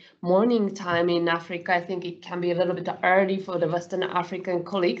be morning time in Africa. I think it can be a little bit early for the Western African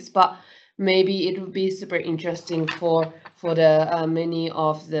colleagues, but maybe it would be super interesting for the many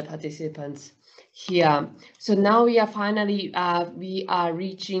of the participants here. So now we are finally we are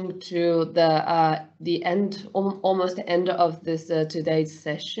reaching to the end, almost the end of this today's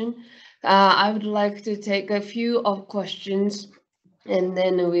session. I would like to take a few of questions, and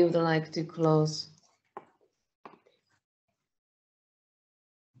then we would like to close.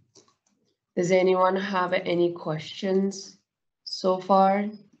 Does anyone have any questions so far?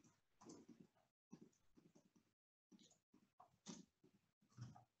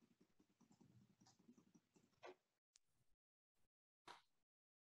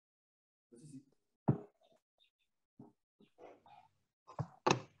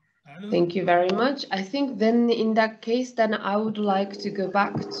 Thank you very much. I think then in that case, then I would like to go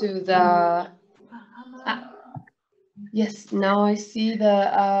back to the, yes, now I see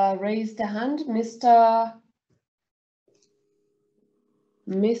the raised hand, Mr.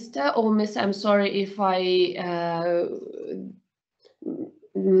 or Miss, I'm sorry if I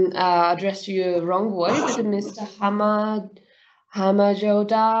addressed you wrong way, but Mr.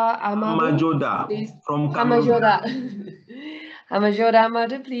 Hamajoda Amadu, Hamajoda please. from Cameroon. Hamajoda. Hamajoda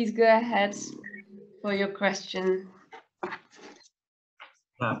Amadu, please go ahead for your question.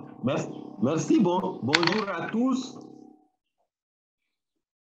 Ah, merci. Bonjour à tous.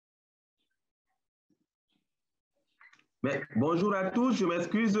 Bonjour à tous, je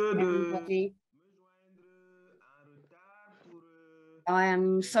m'excuse de Everybody. I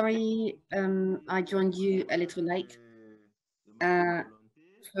am sorry I joined you a little late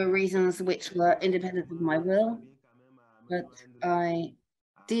for reasons which were independent of my will, but I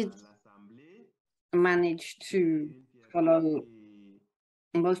did manage to follow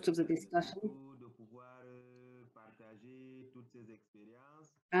most of the discussion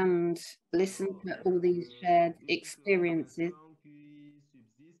and listen to all these shared experiences.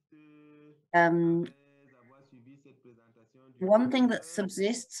 One thing that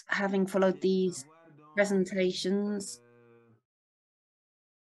subsists, having followed these presentations,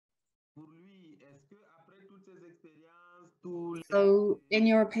 so in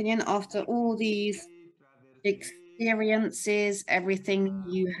your opinion, after all these experiences, everything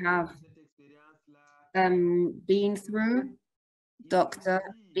you have been through, Doctor,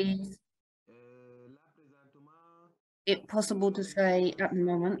 is it possible to say at the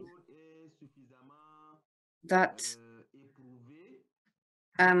moment that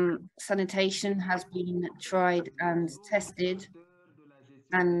sanitation has been tried and tested,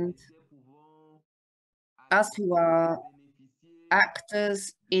 and us who are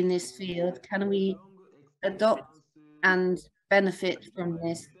actors in this field, can we adopt and benefit from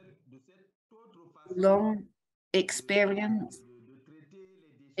this long experience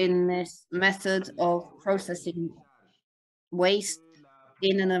in this method of processing waste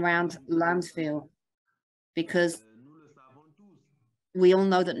in and around landfill? Because we all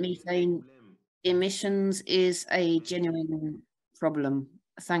know that methane emissions is a genuine problem.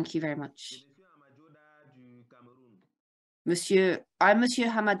 Thank you very much. I'm Monsieur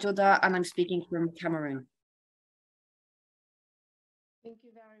Hamajoda, and I'm speaking from Cameroon. Thank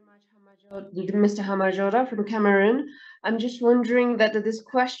you very much, Mr. Hamajoda from Cameroon. I'm just wondering that this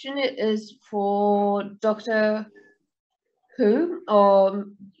question is for Dr. Who or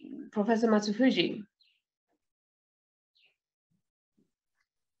Professor Matsufuji?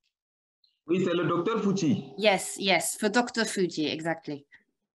 Oui, c'est le docteur Fuji. Yes, for Dr. Fuji, exactly.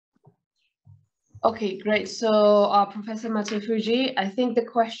 Okay, great. So, Professor Matsufuji, I think the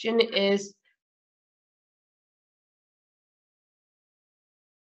question is,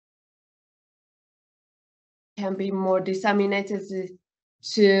 can be more disseminated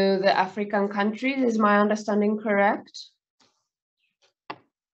to the African countries. Is my understanding correct?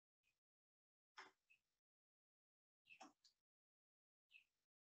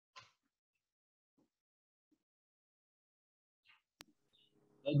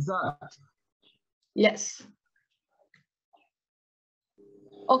 Exact. Yes.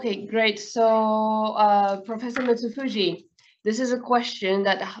 Okay, great. So, Professor Matsufuji, this is a question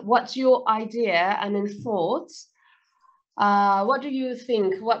that what's your idea and in thoughts? What do you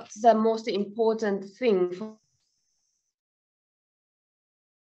think? What's the most important thing for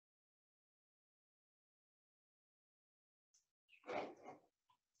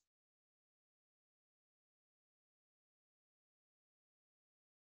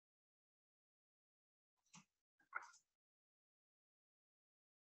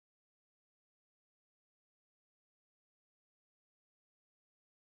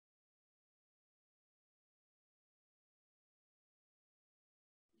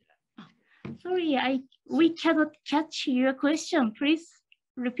Sorry, we cannot catch your question. Please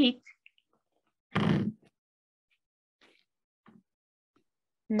repeat.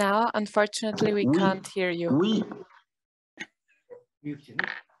 Now, unfortunately, we can't hear you. Oui,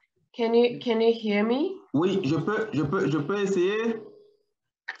 Can you hear me? oui, je peux essayer.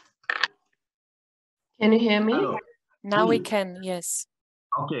 Can you hear me? Alors, Now we oui. can, yes.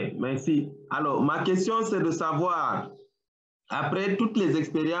 OK, merci. Alors, ma question, c'est de savoir, après toutes les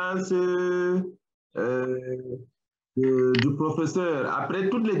expériences du professeur, après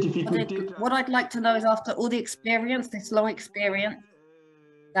toutes les difficultés. What I'd like to know is, after all the experience, this long experience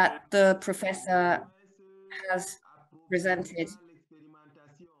that the professor has presented,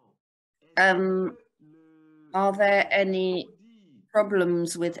 are there any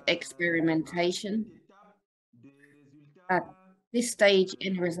problems with experimentation at this stage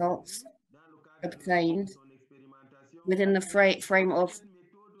in results obtained within the frame of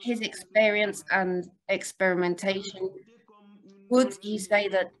his experience and experimentation? Would you say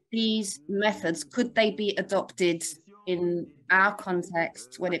that these methods, could they be adopted in our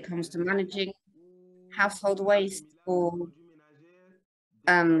context when it comes to managing household waste or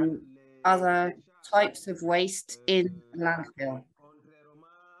other types of waste in landfill?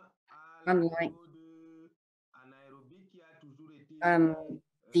 Unlike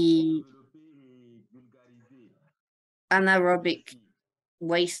the anaerobic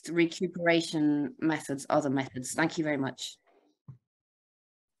waste recuperation methods, other methods. Thank you very much.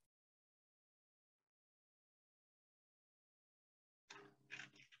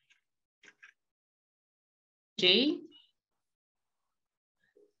 G.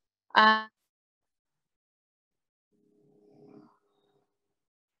 All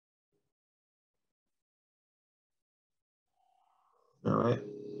right.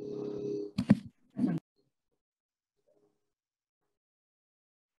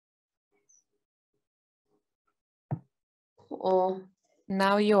 Or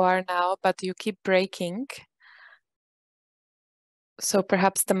Now you are now, but you keep breaking. So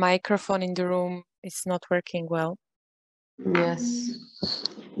perhaps the microphone in the room is not working well. yes,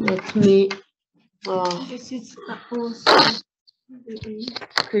 let me.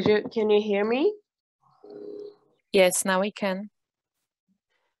 Can you hear me? Yes, now we can.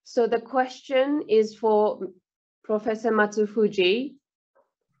 So the question is for Professor Matsufuji,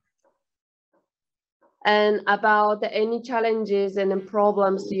 and about any challenges and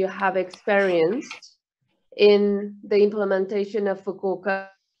problems you have experienced in the implementation of Fukuoka.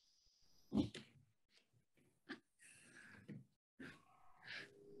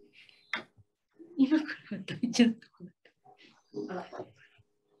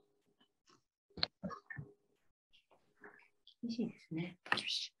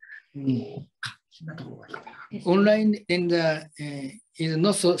 Online and is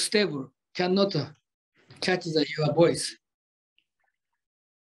not so stable, cannot catch your voice.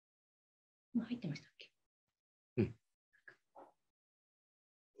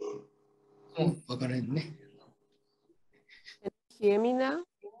 分からんね。Hear me now?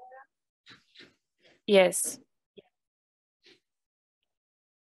 Yes.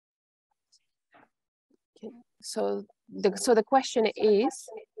 So the question is,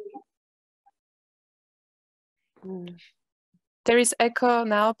 There is echo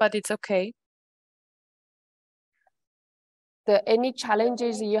now, but it's okay. any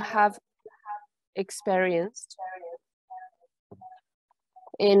challenges you have experienced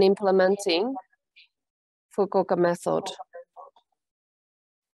in implementing Fukuoka method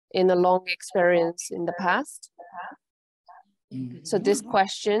in a long experience in the past. So this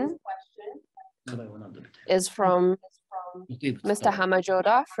question is from Mr.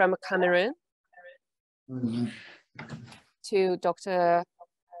 Hamajoda from Cameroon to Dr.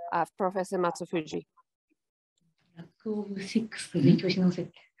 Professor Matsufuji.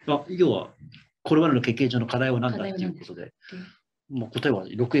 要はこれまでの経験上の課題は何だっていうことで、もう答えは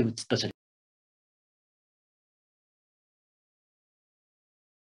 6M っつったじゃん。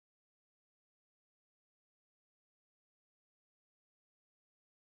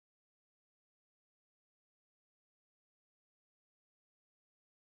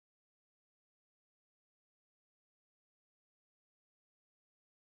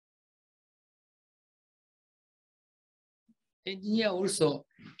Engineer also,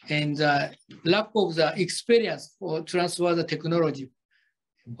 and the lack of the experience for transfer the technology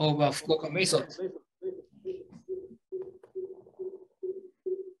of Fukuoka method.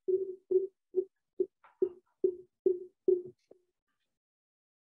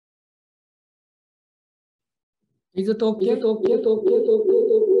 Is it okay?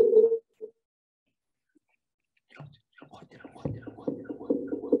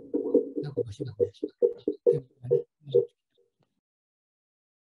 こがしばくでしょ。テンポがね、戻って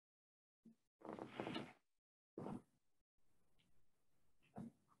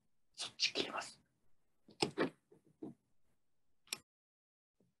そっち切ります。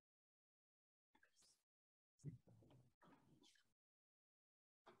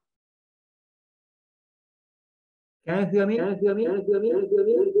Can you hear me?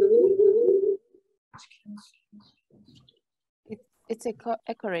 It's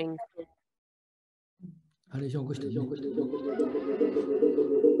echoing. あれ、証拠して、証拠して。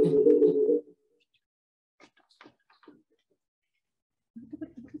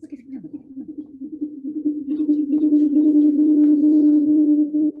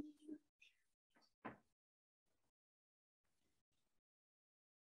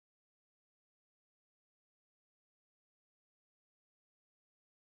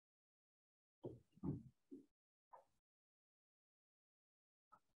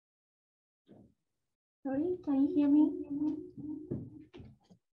Sorry, can you hear me?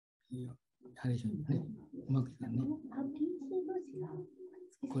 いいよ。あれでしょ。はい。うまくいかんね。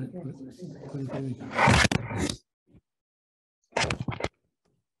これ。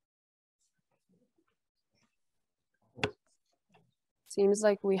Seems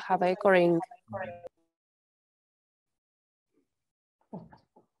like we have echoing.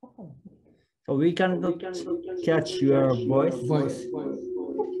 So we cannot catch your voice.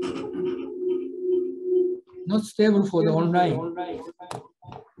 Not stable for the online.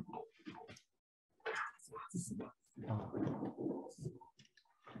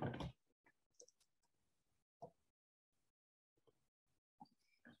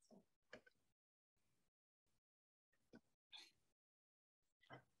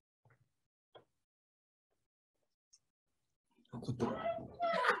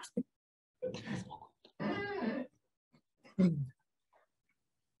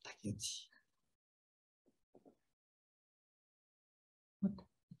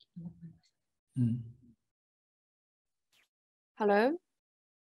 Hello?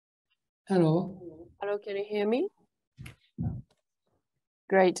 Hello? Hello, can you hear me?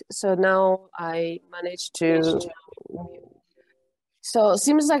 Great. So now I managed to. So it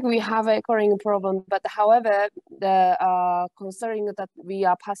seems like we have a echoing problem, but however, considering that we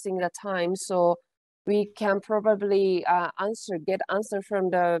are passing the time, so we can probably get answer from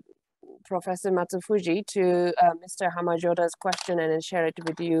the Professor Matsufuji to Mr. Hamajoda's question and then share it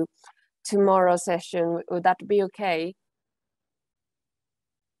with you tomorrow's session. Would that be okay?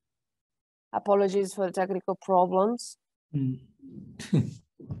 Apologies for the technical problems. Pas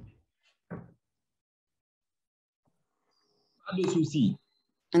de souci.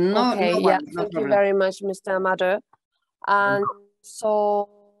 No, Okay, no yeah, one, no thank you problem. very much, Mr. Amado. And so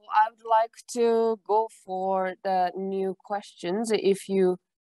I would like to go for the new questions if you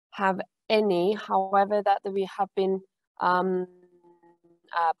have any. However, that we have been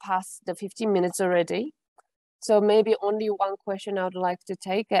past the 15 minutes already. So maybe only one question I would like to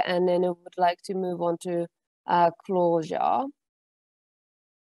take, and then I would like to move on to closure.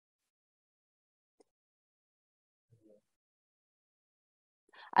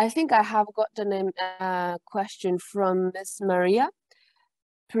 I think I have got the name question from Miss Maria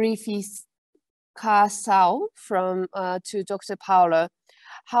Prefis-Casau from to Dr. Paolo.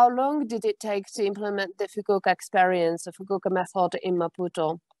 How long did it take to implement the Fukuoka experience, the Fukuoka method in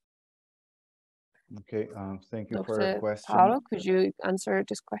Maputo? Okay, thank you Dr. for your question. Paolo, could you answer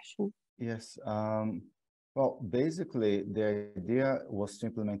this question? Yes, well, basically the idea was to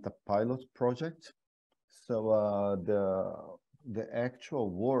implement a pilot project. So the actual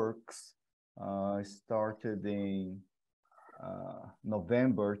works started in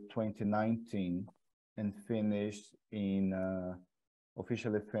November 2019 and finished in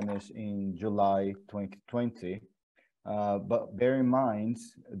officially finished in July 2020. But bear in mind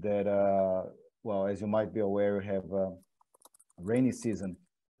that well, as you might be aware, we have a rainy season.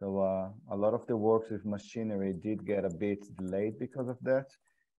 So a lot of the works with machinery did get a bit delayed because of that.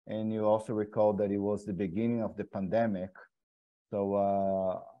 And you also recall that it was the beginning of the pandemic. So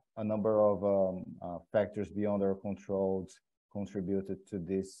a number of factors beyond our controls contributed to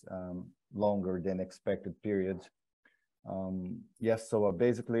this longer than expected period. Yes, so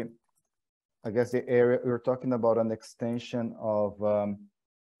basically, I guess the area we're talking about an extension of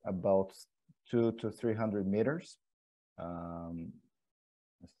about 200 to 300 meters.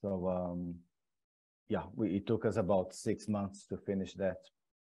 Yeah, it took us about 6 months to finish that.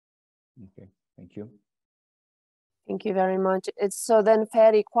 Okay, thank you. Thank you very much. It's so then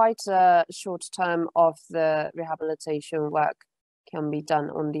fairly quite a short term of the rehabilitation work can be done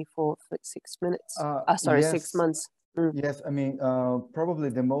only for 6 minutes. Sorry, Yes. 6 months. Yes, I mean, probably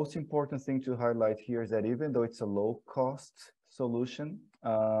the most important thing to highlight here is that even though it's a low-cost solution,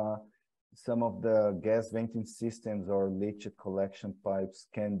 some of the gas venting systems or leach collection pipes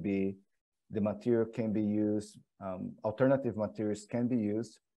can be, the material can be used, alternative materials can be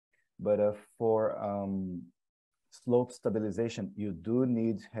used, but for slope stabilization, you do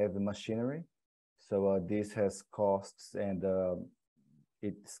need heavy machinery. So this has costs and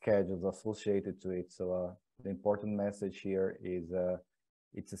it schedules associated to it. So the important message here is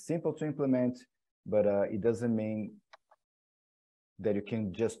it's simple to implement, but it doesn't mean that you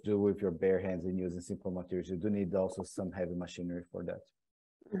can just do with your bare hands and using simple materials. You do need also some heavy machinery for that.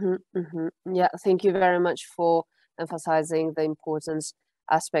 Yeah, thank you very much for emphasizing the importance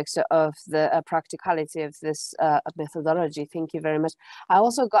aspects of the practicality of this methodology. Thank you very much. I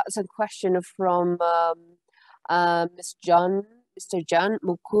also got some question from Mr. John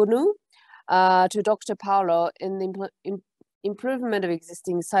Mukunu to Dr. Paulo in the improvement of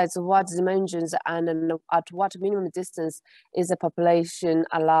existing sites. What dimensions and at what minimum distance is the population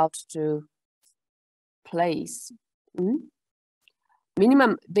allowed to place?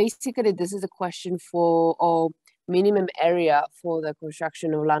 Minimum, basically, this is a question for minimum area for the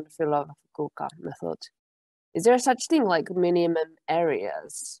construction of landfill of Fukuoka method. Is there such thing like minimum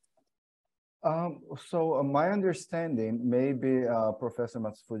areas? So my understanding, maybe Professor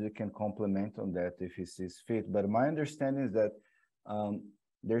Matsufuji can complement on that if he sees fit, but my understanding is that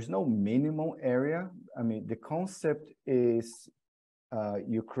there's no minimum area. I mean, the concept is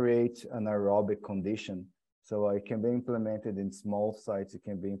you create an aerobic condition. So it can be implemented in small sites. It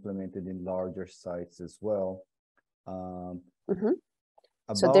can be implemented in larger sites as well. So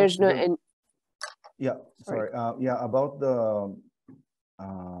there's no the, yeah, sorry. Yeah, about the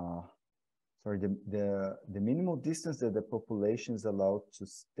sorry, the minimal distance that the population is allowed to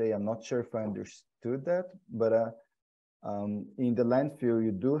stay. I'm not sure if I understood that, but in the landfill,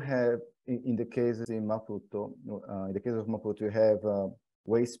 you do have, in the cases in Maputo, in the case of Maputo, you have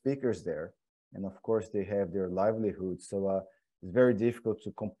waste speakers there. And of course, they have their livelihood. So it's very difficult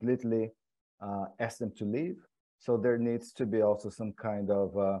to completely ask them to leave. So there needs to be also some kind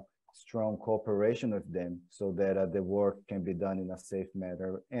of strong cooperation with them so that the work can be done in a safe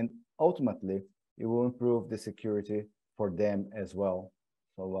manner. And ultimately, it will improve the security for them as well.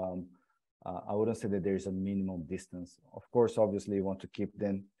 So I wouldn't say that there's a minimum distance. Of course, obviously, you want to keep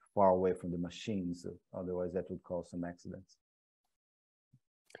them far away from the machines. Otherwise, that would cause some accidents.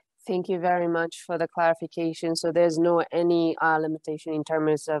 Thank you very much for the clarification. So there's no any limitation in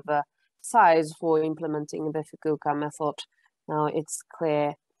terms of size for implementing the Fukuoka method. Now it's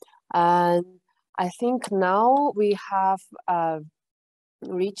clear. And I think now we have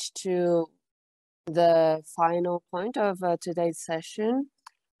reached to the final point of today's session.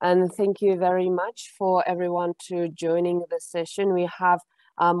 And thank you very much for everyone to joining the session. We have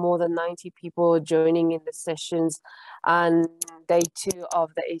more than 90 people joining in the sessions on day 2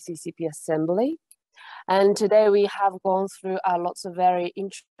 of the ACCP Assembly. And today we have gone through lots of very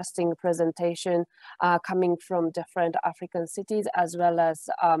interesting presentation coming from different African cities, as well as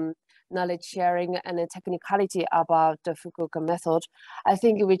knowledge sharing and a technicality about the Fukuoka method, I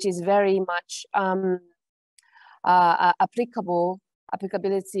think, which is very much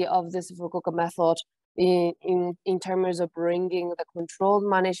applicability of this Fukuoka method in terms of bringing the controlled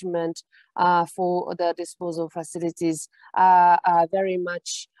management for the disposal facilities very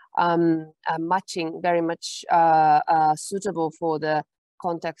much matching, very much suitable for the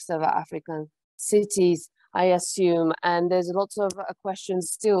context of African cities, I assume. And there's lots of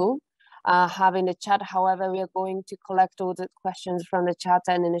questions still having the chat. However, we are going to collect all the questions from the chat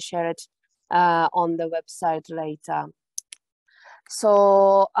and then share it on the website later.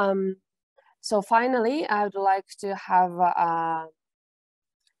 So, so finally, I would like to have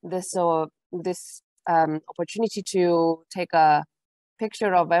this opportunity to take a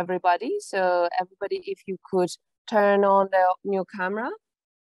picture of everybody. So everybody, if you could turn on the new camera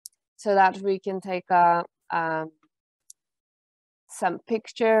so that we can take some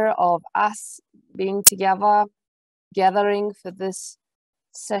picture of us being together, gathering for this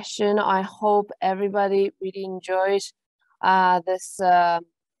session. I hope everybody really enjoyed this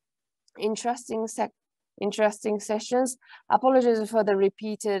interesting sessions. Apologies for the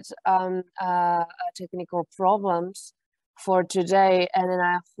repeated technical problems for today, and then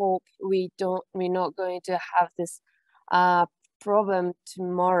I hope we're not going to have this problem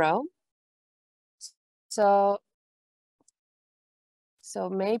tomorrow. So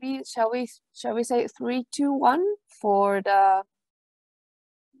maybe shall we say 3, 2, 1 for the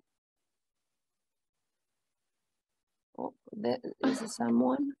is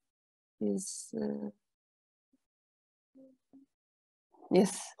someone is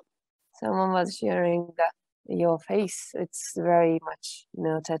Yes, someone was sharing your face. It's very much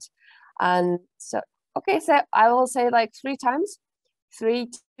noted. And so, okay, so I will say like 3 times. 3,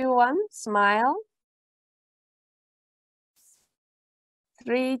 2, 1, smile.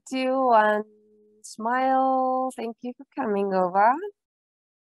 3, 2, 1, smile. Thank you for coming over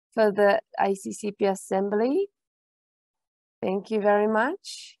for the ACCP assembly. Thank you very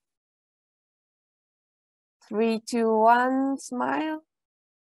much. 3, 2, 1, smile.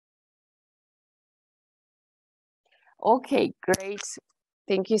 Okay, great.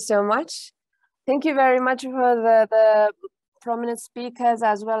 Thank you so much. Thank you very much for the prominent speakers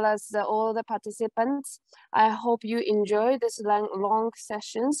as well as all the participants. I hope you enjoy this long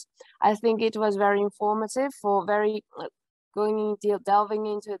sessions. I think it was very informative for very delving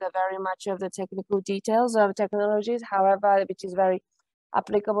into the very much of the technical details of technologies, however, which is very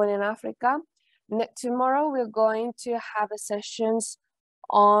applicable in Africa. Tomorrow we're going to have a sessions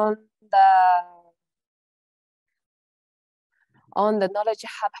on the knowledge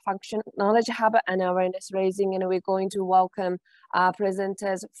hub function, knowledge hub and awareness raising, and we're going to welcome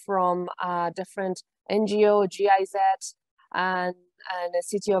presenters from different NGO, GIZ, and the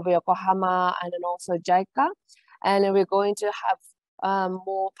city of Yokohama, and then also JICA. And we're going to have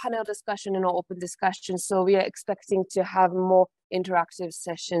more panel discussion and open discussion. So we are expecting to have more interactive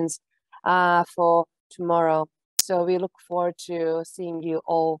sessions for tomorrow. So we look forward to seeing you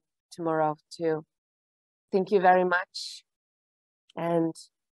all tomorrow too. Thank you very much. And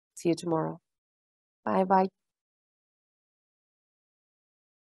see you tomorrow. Bye-bye.